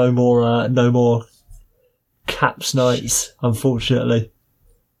season. No more Caps nights, unfortunately.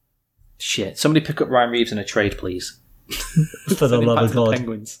 Shit. Somebody pick up Ryan Reeves in a trade, please. For the love of God.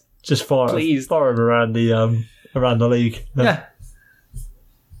 Penguins. Just fire him around the league. Yeah.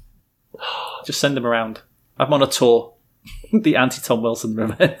 Just send him around. I'm on a tour. The anti-Tom Wilson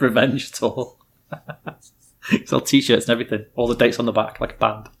revenge tour. Sell t-shirts and everything. All the dates on the back, like a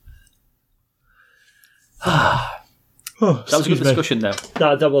band. That was a good discussion, though.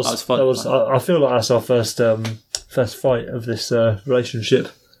 That was fun. I feel like that's our first fight of this relationship.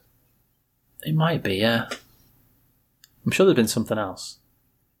 It might be, yeah. I'm sure there's been something else.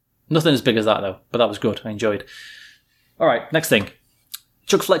 Nothing as big as that, though. But that was good. I enjoyed. All right, next thing.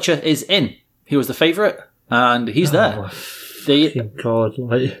 Chuck Fletcher is in. He was the favourite, and he's there. God,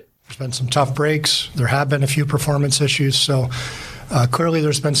 like... There's been some tough breaks. There have been a few performance issues, so clearly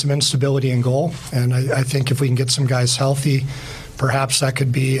there's been some instability in goal. And I think if we can get some guys healthy, perhaps that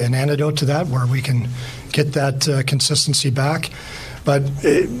could be an antidote to that, where we can get that consistency back. But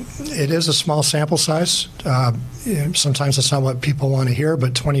it is a small sample size. Sometimes it's not what people want to hear,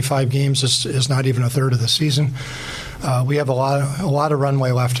 but 25 games is not even a third of the season. We have a lot of runway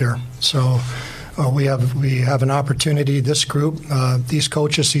left here. So we have an opportunity, this group, these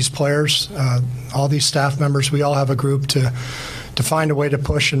coaches, these players, all these staff members, we all have a group to find a way to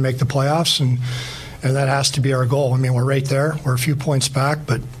push and make the playoffs, and that has to be our goal. I mean, we're right there. We're a few points back,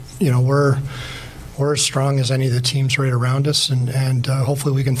 but we're as strong as any of the teams right around us, and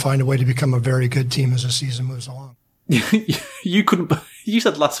hopefully we can find a way to become a very good team as the season moves along. You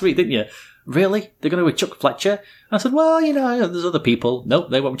said last week, didn't you? Really? They're going to with Chuck Fletcher? And I said, well, there's other people.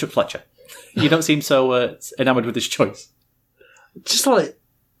 Nope, they went with Chuck Fletcher. You don't seem so enamoured with this choice. Just like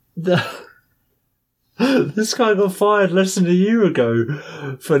this guy got fired less than a year ago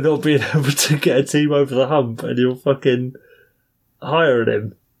for not being able to get a team over the hump, and you're fucking hiring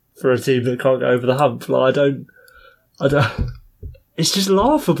him for a team that can't go over the hump. Like, I don't. It's just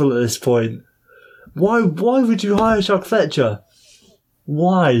laughable at this point. Why would you hire Chuck Fletcher?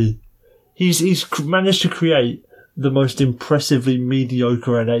 Why? He's managed to create the most impressively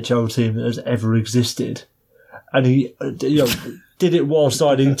mediocre NHL team that has ever existed, and he did it while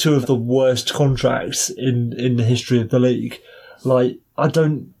signing two of the worst contracts in the history of the league. Like,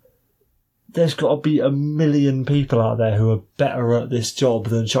 there's got to be a million people out there who are better at this job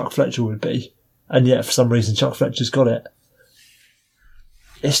than Chuck Fletcher would be, and yet for some reason Chuck Fletcher's got it.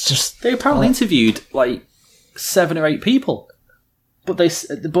 It's just they apparently interviewed like 7 or 8 people. But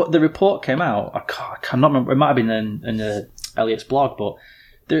the report came out. I cannot remember. It might have been in Elliott's blog, but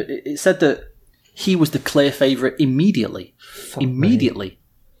it said that he was the clear favourite immediately.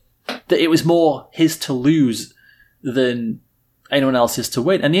 That it was more his to lose than anyone else's to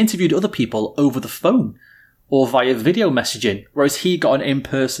win. And they interviewed other people over the phone or via video messaging, whereas he got an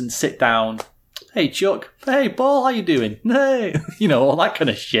in-person sit down. Hey Chuck, hey Paul, how you doing? Hey, all that kind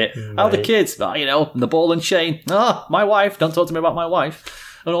of shit. Right. How are the kids? And the ball and chain. My wife, don't talk to me about my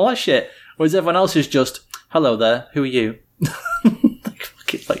wife. And all that shit. Whereas everyone else is just, hello there, who are you?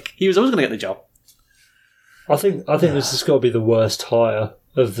 Like he was always going to get the job. I think this has got to be the worst hire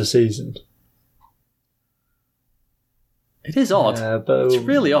of the season. It is odd. Yeah, but it's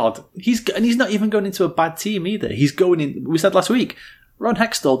really odd. He's not even going into a bad team either. He's going in, we said last week, Ron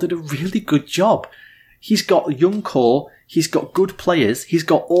Hextall did a really good job. He's got a young core. He's got good players. He's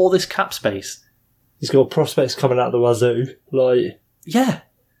got all this cap space. He's got prospects coming out of the wazoo. Like, yeah,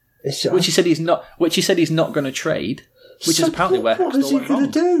 which he said he's not going to trade. Which is apparently where Hextall went wrong. What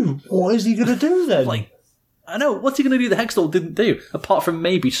is he going to do? What is he going to do then? Like, I know, what's he going to do that Hextall didn't do? Apart from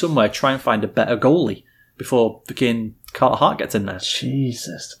maybe somewhere try and find a better goalie before fucking Carter Hart gets in there.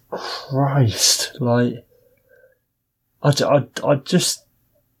 Jesus Christ. Like, I'm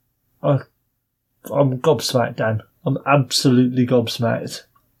gobsmacked, Dan. I'm absolutely gobsmacked.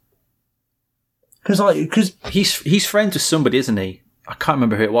 Because he's friends with somebody, isn't he? I can't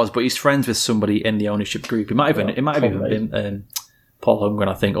remember who it was, but he's friends with somebody in the ownership group. It might have even been Paul Holmgren,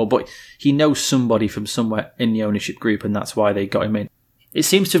 I think. But he knows somebody from somewhere in the ownership group, and that's why they got him in. It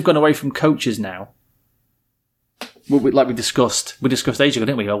seems to have gone away from coaches now. Like we discussed ages ago,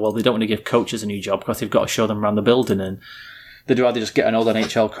 didn't we? Well, they don't want to give coaches a new job because they've got to show them around the building, and they'd rather just get an old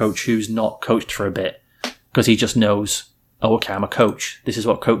NHL coach who's not coached for a bit because he just knows, oh, okay, I'm a coach. This is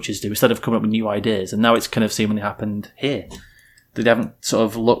what coaches do, instead of coming up with new ideas. And now it's kind of seemingly happened here. They haven't sort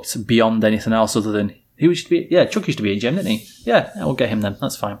of looked beyond anything else other than who used to be. Yeah, Chuck used to be a GM, didn't he? Yeah, we'll get him then.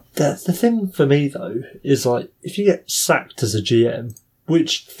 That's fine. The thing for me though is like if you get sacked as a GM,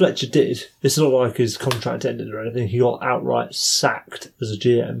 which Fletcher did, it's not like his contract ended or anything. He got outright sacked as a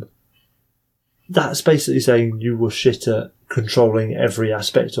GM. That's basically saying you were shit at controlling every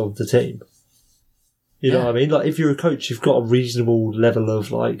aspect of the team. You know what I mean? Like if you're a coach, you've got a reasonable level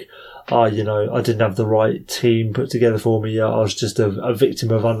of like. I didn't have the right team put together for me. I was just a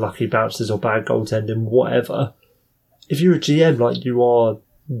victim of unlucky bounces or bad goaltending, whatever. If you're a GM, like you are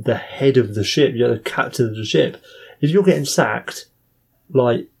the head of the ship, you're the captain of the ship. If you're getting sacked,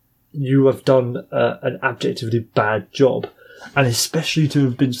 like you have done an objectively bad job, and especially to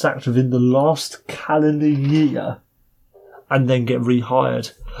have been sacked within the last calendar year and then get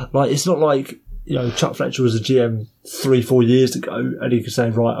rehired. Like it's not like. Chuck Fletcher was a GM 3-4 years ago, and he could say,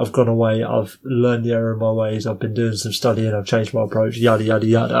 right, I've gone away, I've learned the error of my ways, I've been doing some studying, I've changed my approach, yada, yada,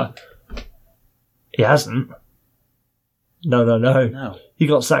 yada. He hasn't. No. He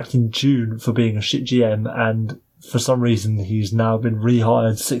got sacked in June for being a shit GM, and for some reason he's now been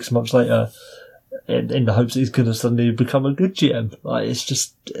rehired 6 months later in the hopes that he's going to suddenly become a good GM. Like, it's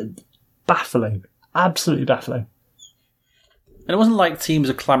just baffling. Absolutely baffling. And it wasn't like teams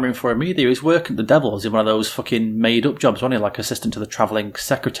are clamouring for him either. He was working at the Devils in one of those fucking made-up jobs, wasn't he? Like assistant to the travelling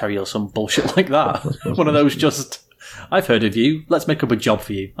secretary or some bullshit like that. One of those just, I've heard of you, let's make up a job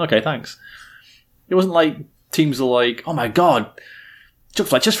for you. Okay, thanks. It wasn't like teams are like, oh my god, Chuck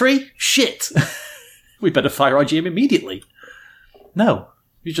Fletcher's free? Shit! We better fire our GM immediately. No.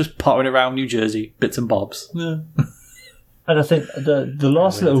 He's just pottering around New Jersey, bits and bobs. Yeah. And I think the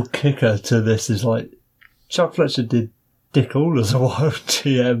last little kicker to this is like, Chuck Fletcher did Dick all as a wild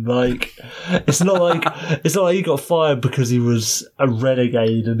GM. Like, it's not like he got fired because he was a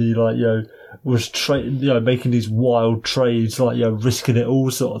renegade and he was making these wild trades, risking it all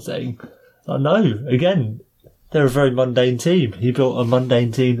sort of thing. No, again, they're a very mundane team. He built a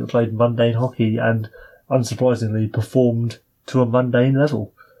mundane team that played mundane hockey and, unsurprisingly, performed to a mundane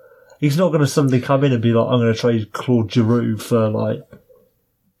level. He's not going to suddenly come in and be like, I'm going to trade Claude Giroux for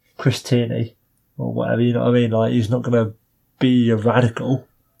Chris Tierney or whatever. You know what I mean? Like, he's not going to be a radical.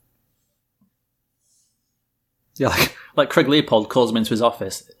 Yeah, like Craig Leopold calls him into his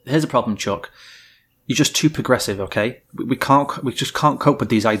office. Here's a problem, Chuck. You're just too progressive, okay? We just can't cope with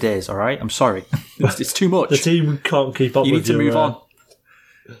these ideas, all right? I'm sorry. It's too much. The team can't keep up with you. You need to move on.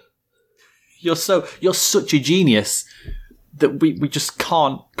 You're such a genius that we just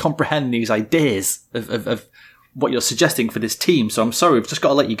can't comprehend these ideas of what you're suggesting for this team. So I'm sorry, we've just got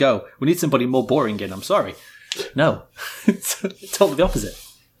to let you go. We need somebody more boring in. I'm sorry. No. It's totally the opposite.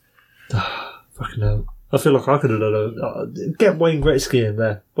 Fucking hell. I feel like I could have done it. Get Wayne Gretzky in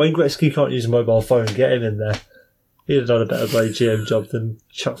there. Wayne Gretzky can't use a mobile phone. Get him in there. He'd have done a better GM job than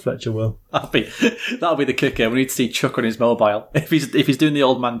Chuck Fletcher will. That'll be the kicker. We need to see Chuck on his mobile. If he's doing the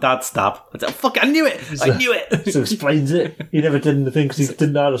old man dad stab, I'd say, fuck, I knew it! I knew it! So explains it. He never did anything because he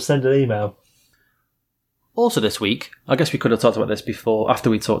didn't know how to send an email. Also this week, I guess we could have talked about this before, after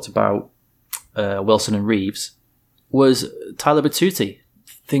we talked about Wilson and Reeves, was Tyler Bertuzzi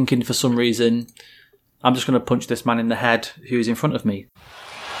thinking for some reason, I'm just going to punch this man in the head who's in front of me.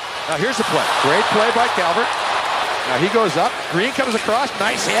 Now here's the play. Great play by Calvert. Now he goes up. Green comes across.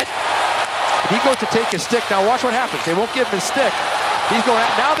 Nice hit. He goes to take his stick. Now watch what happens. They won't give him his stick. He's going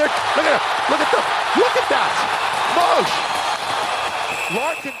out. Now they're... Look at that.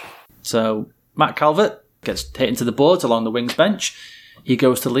 Larkin. So Matt Calvert gets hit into the boards along the wings bench. He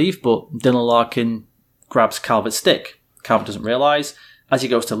goes to leave, but Dylan Larkin grabs Calvert's stick. Calvert doesn't realise. As he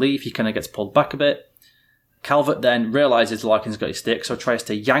goes to leave, he kind of gets pulled back a bit. Calvert then realises Larkin's got his stick, so tries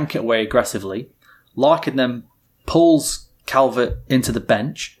to yank it away aggressively. Larkin then pulls Calvert into the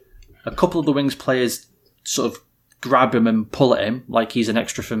bench. A couple of the Wings players sort of grab him and pull at him like he's an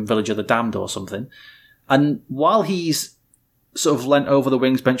extra from Village of the Damned or something. And while he's sort of leant over the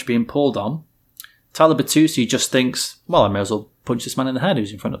Wings bench being pulled on, Tyler Bertuzzi just thinks, well, I may as well punch this man in the head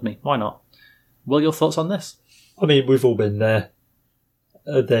who's in front of me. Why not? Will, your thoughts on this? I mean, we've all been there.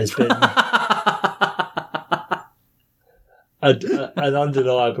 There's been an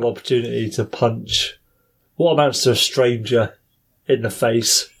undeniable opportunity to punch what amounts to a stranger in the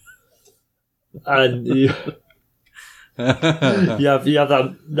face. And you have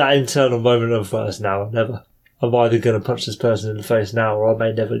that internal moment of, well, it's now or never. I'm either going to punch this person in the face now, or I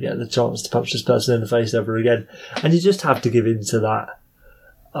may never get the chance to punch this person in the face ever again. And you just have to give in to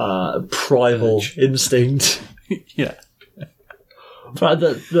that primal instinct. Yeah. But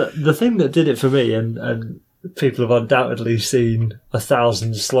the thing that did it for me, and people have undoubtedly seen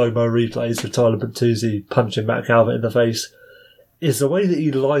 1,000 slow-mo replays of Tyler Bertuzzi punching Matt Calvert in the face, is the way that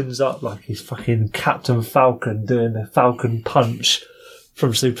he lines up like he's fucking Captain Falcon doing the Falcon punch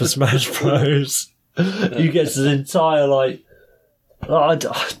from Super Smash Bros. He gets his entire, like... I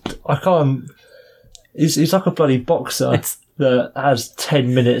can't... He's like a bloody boxer that has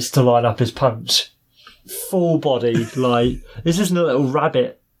 10 minutes to line up his punch. Full body, like... This isn't a little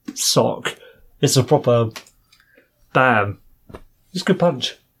rabbit sock. It's a proper... Bam. It's a good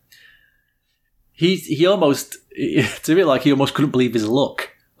punch. He almost... To me, like, he almost couldn't believe his luck.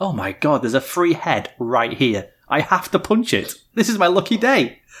 Oh my god, there's a free head right here. I have to punch it. This is my lucky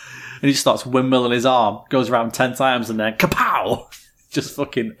day. And he just starts windmilling his arm, goes around 10 times, and then kapow! Just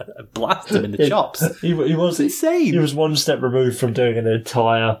fucking blast him in the chops. He was insane. He was one step removed from doing an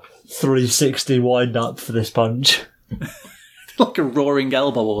entire 360 wind-up for this punch. Like a roaring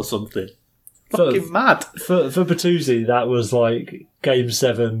elbow or something. Fucking mad. For Bertuzzi, that was like Game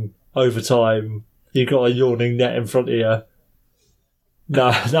 7, overtime. You got a yawning net in front of you.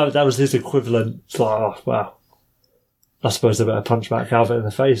 No, that was his equivalent. It's like, oh, wow. I suppose I better punch Matt Calvert in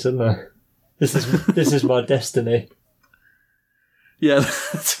the face, isn't I? This is my destiny. Yeah,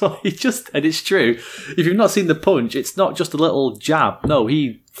 that's what he just... And it's true. If you've not seen the punch, it's not just a little jab. No,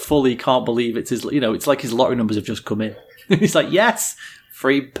 he fully can't believe it's his... it's like his lottery numbers have just come in. He's like, yes,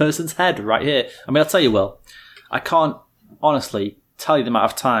 free person's head right here. I mean, I'll tell you, Will, I can't honestly tell you the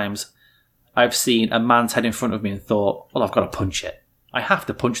amount of times I've seen a man's head in front of me and thought, well, I've got to punch it. I have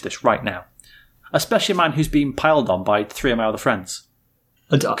to punch this right now. Especially a man who's been piled on by 3 of my other friends.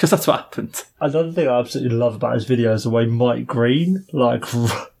 Because that's what happened. Another thing I absolutely love about his video is the way Mike Green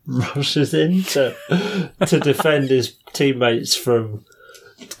rushes in to defend his teammates from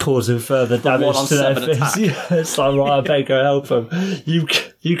causing further damage to their fists. Yeah, it's like, right, I better go help him. You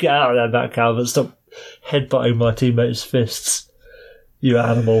get out of there, Matt Calvert. Stop headbutting my teammates' fists, you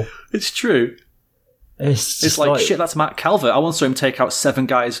animal. It's true. It's like, shit, that's Matt Calvert. I once saw him take out 7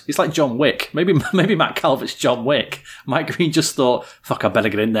 guys. It's like John Wick. Maybe Matt Calvert's John Wick. Mike Green just thought, fuck, I better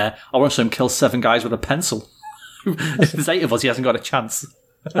get in there. I once saw him kill 7 guys with a pencil. If there's 8 of us, he hasn't got a chance.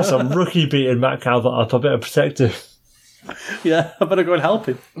 That's a rookie beating Matt Calvert up. I better protect him. Yeah, I better go and help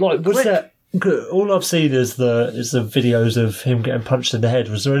him. Like, was that... All I've seen is the videos of him getting punched in the head.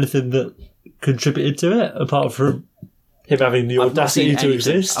 Was there anything that contributed to it, apart from him having the audacity to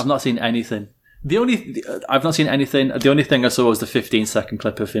exist? I've not seen anything. I've not seen anything. The only thing I saw was the 15-second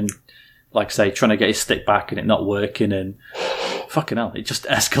clip of him, like say, trying to get his stick back and it not working, and fucking hell, it just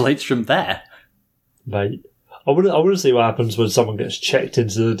escalates from there. Mate, I want to see what happens when someone gets checked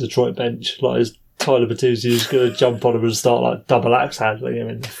into the Detroit bench. Like, is Tyler Bertuzzi just going to jump on him and start like double axe handling him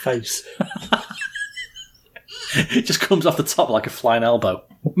in the face? It just comes off the top like a flying elbow.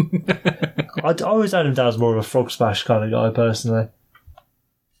 I always had him down as more of a frog smash kind of guy, personally.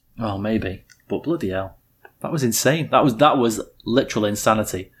 Oh, maybe. But bloody hell, that was insane. That was literal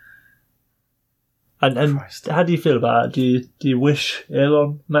insanity. And how do you feel about it? Do you wish ill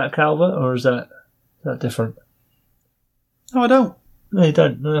on Matt Calvert, or is that different? No, I don't. No, you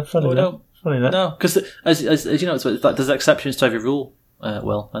don't. No, funny enough. No, because as you know, it's like there's exceptions to every rule.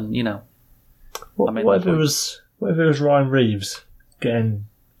 Will, and you know, what if it was Ryan Reeves getting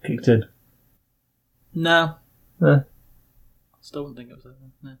kicked in? No. Still wouldn't think it was that.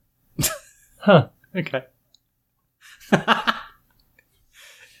 No. Huh. Okay.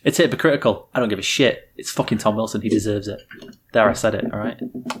 It's hypocritical. I don't give a shit. It's fucking Tom Wilson. He deserves it. There, I said it. All right.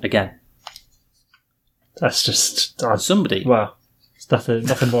 Again. That's just somebody. Wow. There's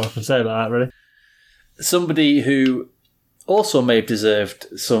nothing more I can say about that, really. Somebody who also may have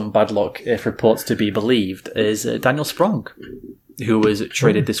deserved some bad luck, if reports to be believed, is Daniel Sprong, who was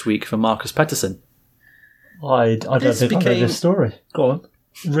traded this week for Marcus Pettersson. I don't think I know this story. Go on.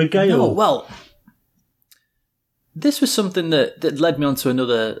 Regale. No, well, this was something that led me on to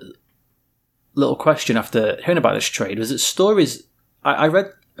another little question after hearing about this trade. Was that stories? I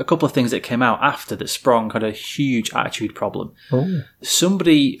read a couple of things that came out after that Sprong had a huge attitude problem. Oh.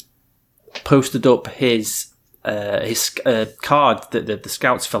 Somebody posted up his card that the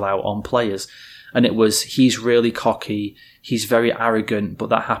scouts fill out on players, and it was, he's really cocky, he's very arrogant, but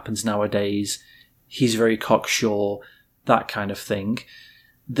that happens nowadays, he's very cocksure, that kind of thing.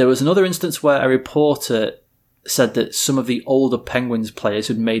 There was another instance where a reporter said that some of the older Penguins players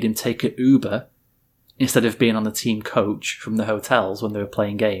had made him take an Uber instead of being on the team coach from the hotels when they were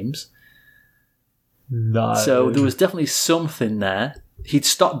playing games. No. So there was definitely something there.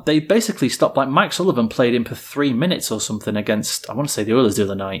 They basically stopped, like Mike Sullivan played him for 3 minutes or something against, I want to say the Oilers the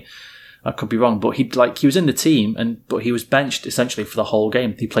other night. I could be wrong, but he was in the team, but he was benched essentially for the whole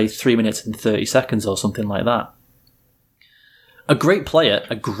game. He played 3 minutes and 30 seconds or something like that. A great player,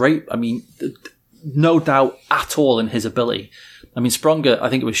 no doubt at all in his ability. I mean, Spronger, I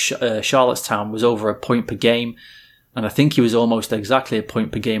think it was Charlottetown, was over a point per game, and I think he was almost exactly a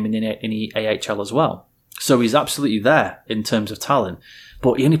point per game in the AHL as well. So he's absolutely there in terms of talent,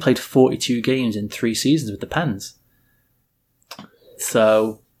 but he only played 42 games in 3 seasons with the Pens.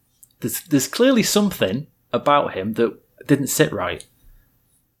 So there's clearly something about him that didn't sit right.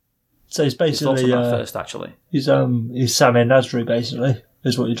 So he's basically first, actually. He's Samir Nasri, basically,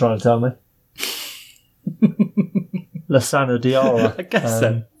 is what you're trying to tell me. Lassana Diarra. I guess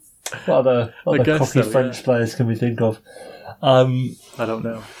so. What other cocky French players can we think of? I don't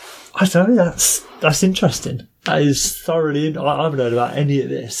know. I don't know. That's interesting. That is thoroughly. I haven't heard about any of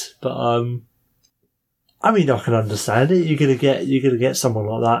this, but I mean, I can understand it. You're gonna get someone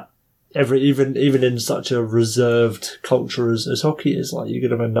like that. Even in such a reserved culture as hockey is, like, you're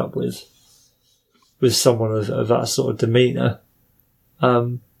gonna end up with someone of that sort of demeanour.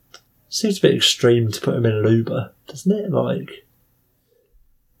 Seems a bit extreme to put him in an Uber, doesn't it? Like,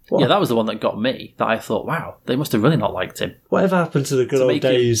 what? Yeah, that was the one that got me. That I thought, wow, they must have really not liked him. Whatever happened to the good old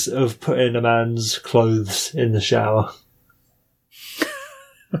days of putting a man's clothes in the shower?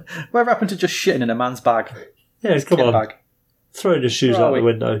 Whatever happened to just shitting in a man's bag? Yeah, come on. Bag. Throwing his shoes out the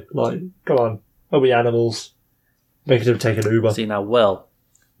window. Like, come on. Are we animals? Making him take an Uber. See, now, Will,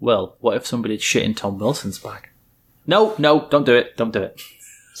 what if somebody had shit in Tom Wilson's bag? No, don't do it. Don't do it.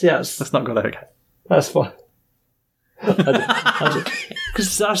 See, that's not good. Okay. That's fine.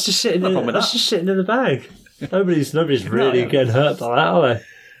 Because that's just sitting in the bag. Nobody's really getting hurt by that, are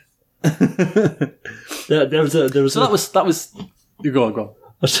they? there was. So that was. You go on.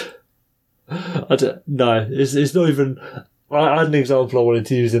 No, it's not even. I had an example I wanted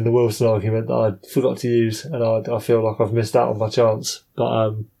to use in the Wilson argument that I forgot to use, and I feel like I've missed out on my chance.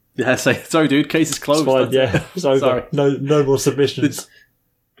 But yeah, sorry, dude. Case is closed. It's fine, yeah, sorry. No more submissions.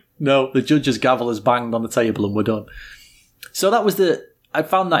 No, the judge's gavel has banged on the table and we're done. So that was I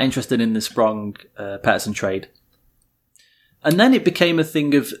found that interesting in the Sprong Pettersson trade. And then it became a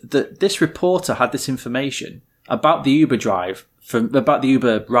thing of that this reporter had this information about the Uber about the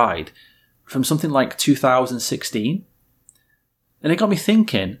Uber ride from something like 2016. And it got me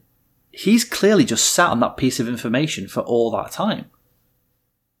thinking, he's clearly just sat on that piece of information for all that time.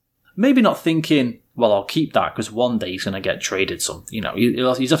 Maybe not thinking, well, I'll keep that because one day he's going to get traded. He's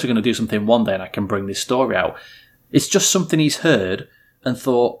actually going to do something one day and I can bring this story out. It's just something he's heard and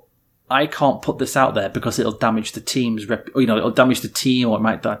thought, I can't put this out there because it'll damage the team's it'll damage the team, or it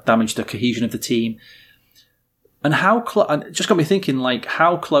might damage the cohesion of the team. And and it just got me thinking, like,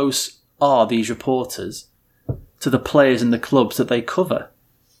 how close are these reporters to the players and the clubs that they cover?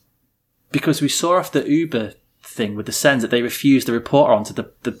 Because we saw after Uber thing with the Sens that they refused the reporter onto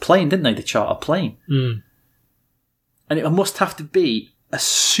the plane, didn't they? The charter plane. Mm. And it must have to be a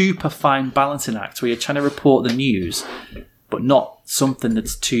super fine balancing act where you're trying to report the news, but not something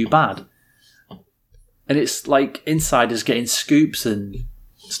that's too bad. And it's like insiders getting scoops and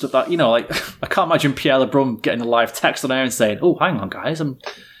stuff that, like, I can't imagine Pierre LeBrun getting a live text on air and saying, oh, hang on, guys, I'm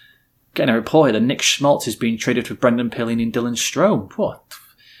getting a report here that Nick Schmaltz is being traded for Brendan Pillini and Dylan Strome. What?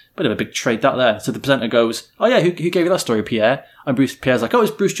 Bit of a big trade that there. So the presenter goes, oh yeah, who gave you that story, Pierre? And Pierre's like, oh, it's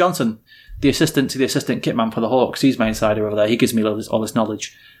Bruce Johnson, the assistant to the assistant kitman for the Hawks. He's my insider over there. He gives me all this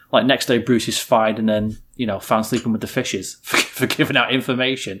knowledge. Like, next day, Bruce is fired and then, found sleeping with the fishes for giving out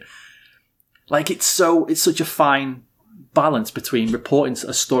information. Like, it's such a fine balance between reporting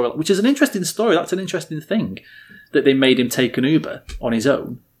a story, which is an interesting story. That's an interesting thing that they made him take an Uber on his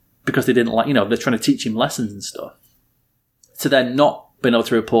own because they didn't they're trying to teach him lessons and stuff. To then not being able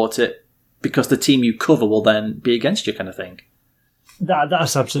to report it because the team you cover will then be against you, kind of thing.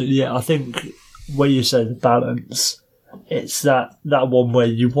 That's absolutely it. I think when you say the balance, it's that one where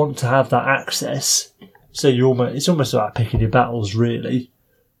you want to have that access, So it's almost about picking your battles, really.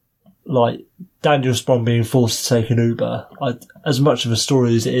 Like, Daniel Sprong being forced to take an Uber, as much of a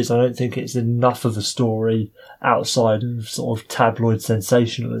story as it is, I don't think it's enough of a story outside of sort of tabloid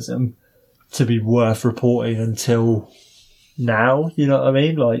sensationalism to be worth reporting until now, you know what I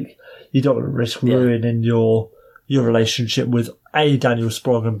mean? Like, you don't want to risk ruining your relationship with A, Daniel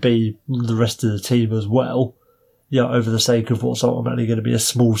Sprong, and B, the rest of the team as well, you know, over the sake of what's ultimately going to be a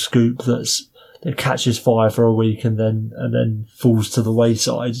small scoop that catches fire for a week and then falls to the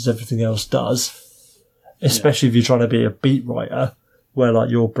wayside as everything else does. Especially if you're trying to be a beat writer, where like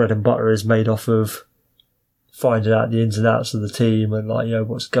your bread and butter is made off of finding out the ins and outs of the team and like, you know,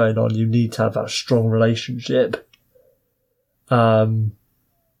 what's going on. You need to have that strong relationship. So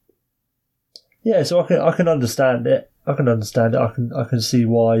I can understand it. I can see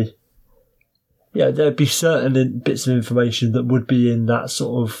why. Yeah, there'd be certain bits of information that would be in that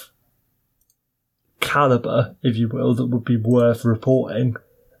sort of caliber, if you will, that would be worth reporting.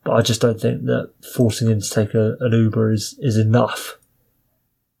 But I just don't think that forcing him to take an Uber is enough.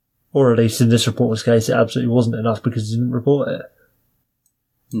 Or at least in this reporter's case, it absolutely wasn't enough because he didn't report it.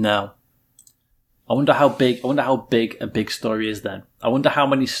 No. I wonder how big a big story is then. I wonder how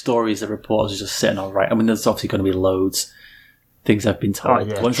many stories the reporters are just sitting on, right? I mean, there's obviously going to be loads. Things have been told. Oh,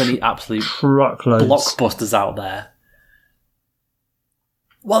 yeah. Once any absolute truckloads. Blockbusters out there.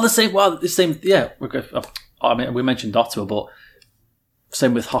 The same, yeah. I mean, we mentioned Ottawa, but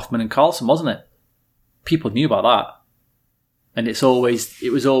same with Hoffman and Carlson, wasn't it? People knew about that. And it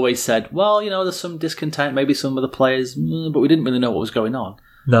was always said, well, you know, there's some discontent, maybe some of the players, but we didn't really know what was going on.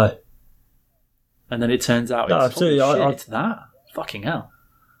 No. And then it turns out it's that. Fucking hell.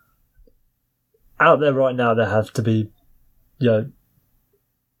 Out there right now, there have to be, you know,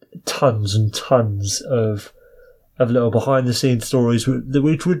 tons and tons of little behind the scenes stories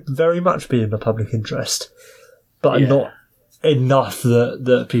which would very much be in the public interest, but not enough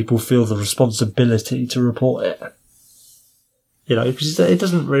that people feel the responsibility to report it. You know, because it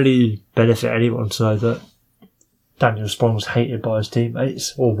doesn't really benefit anyone to know that Daniel Sprong was hated by his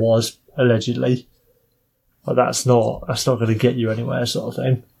teammates, or was, allegedly. But that's not going to get you anywhere, sort of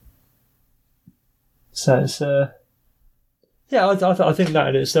thing. So it's I think that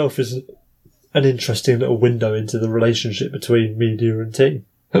in itself is an interesting little window into the relationship between media and team.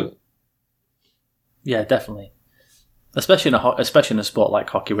 Yeah, definitely. Especially in a sport like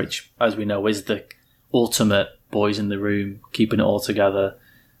hockey, which, as we know, is the ultimate boys in the room, keeping it all together.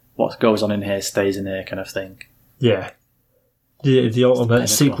 What goes on in here stays in here, kind of thing. Yeah, the ultimate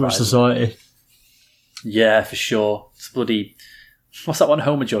secret society. Yeah, for sure. It's bloody. What's that one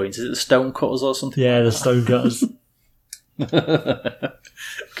Homer joins? Is it the Stone Cutters or something? Yeah, the Stone Cutters.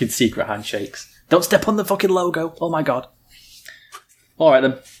 Fucking secret handshakes. Don't step on the fucking logo. Oh my god. Alright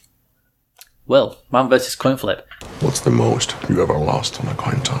then. Well, man versus coin flip. What's the most you ever lost on a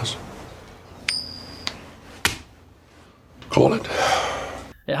coin toss? Call it.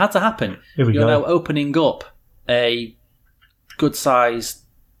 It had to happen. You're now opening up a good sized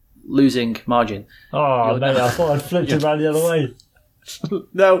losing margin. Oh, mate, I thought I'd flipped it around the other way.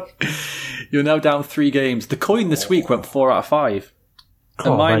 No. You're now down 3 games. The coin this week went 4 out of 5.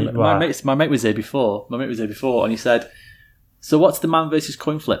 And my mate was here before. And he said, so what's the man versus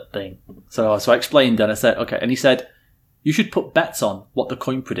coin flip thing? So I explained and I said, okay. And he said, you should put bets on what the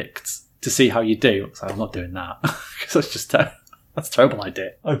coin predicts to see how you do. So I'm not doing that. Because that's just that's a terrible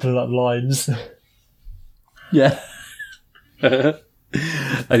idea. Opening up lines. Yeah.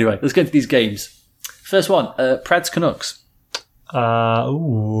 Anyway, let's get into these games. First one, Preds Canucks.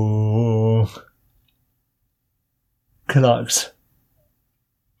 Canucks.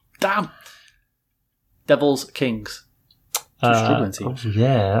 Damn. Devils Kings. Struggling team.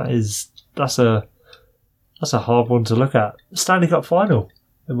 Yeah, that's a hard one to look at. Stanley Cup final.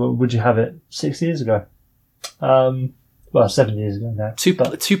 Would you have it 6 years ago? 7 years ago now. Two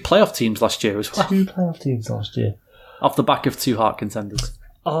playoff teams last year as well. 2 playoff teams last year. Off the back of 2 Hart contenders.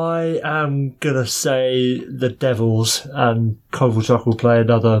 I am going to say the Devils, and Kovalchuk will play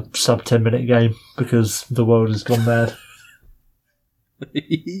another sub 10 minute game because the world has gone mad.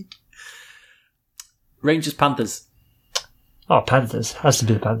 Rangers Panthers. Oh, Panthers. Has to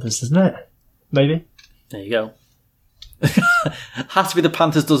be the Panthers, doesn't it? Maybe. There you go. Has to be the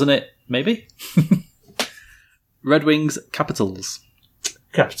Panthers, doesn't it? Maybe. Red Wings Capitals.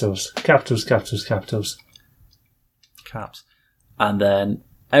 Capitals. Caps. And then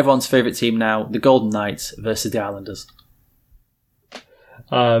everyone's favourite team now, the Golden Knights versus the Islanders.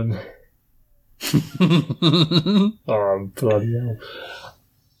 Oh, bloody hell.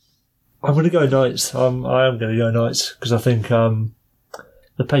 I'm going to go Knights. I am going to go Knights because I think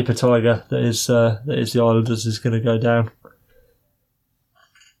the paper tiger that is the Islanders is going to go down.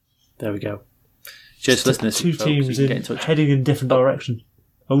 There we go. Cheers for listening. Two folks. teams You can get in touch. heading in different directions.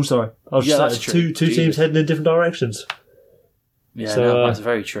 Oh, sorry. I was Yeah, just that's saying, true. two teams Jesus. heading in different directions. Yeah, So, no, that's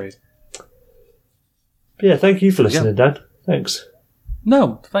very true. But yeah, thank you for listening, Dan. Thanks.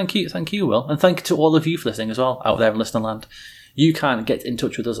 No, thank you, Will. And thank you to all of you for listening as well, out there in listener land. You can get in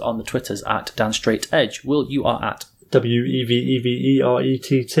touch with us on the Twitters at Dan Straight Edge. Will, you are at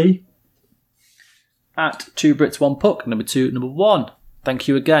WEVEVERETT. at 2 Brits 1 Puck, number 2, number 1. Thank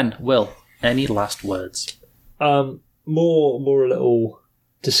you again, Will. Any last words? More a little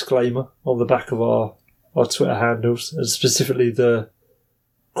disclaimer on the back of our Twitter handles, and specifically the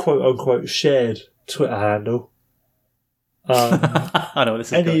quote unquote shared Twitter handle. I know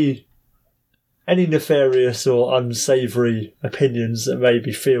this is good. Any nefarious or unsavoury opinions that may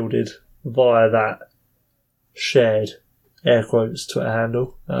be fielded via that shared air quotes Twitter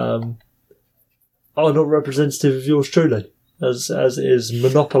handle are not representative of yours truly, as it is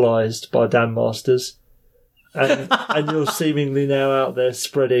monopolised by Dan Masters, and you're seemingly now out there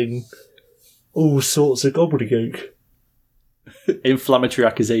spreading all sorts of gobbledygook. Inflammatory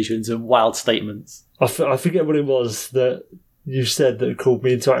accusations and wild statements. I forget what it was that you said that called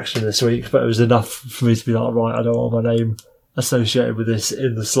me into action this week, but it was enough for me to be like, right, I don't want my name associated with this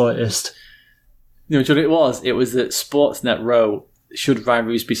in the slightest. You know what it was? It was that Sportsnet wrote, should Ryan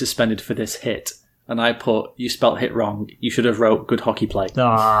Reeves be suspended for this hit? And I put, you spelt hit wrong. You should have wrote good hockey play.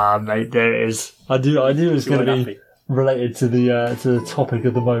 Ah, mate, there it is. I knew it was going to be related to the topic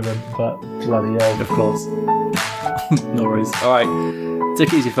of the moment, but bloody hell. Of course. No worries. All right.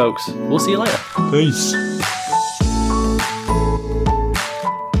 Take it easy, folks. We'll see you later. Peace.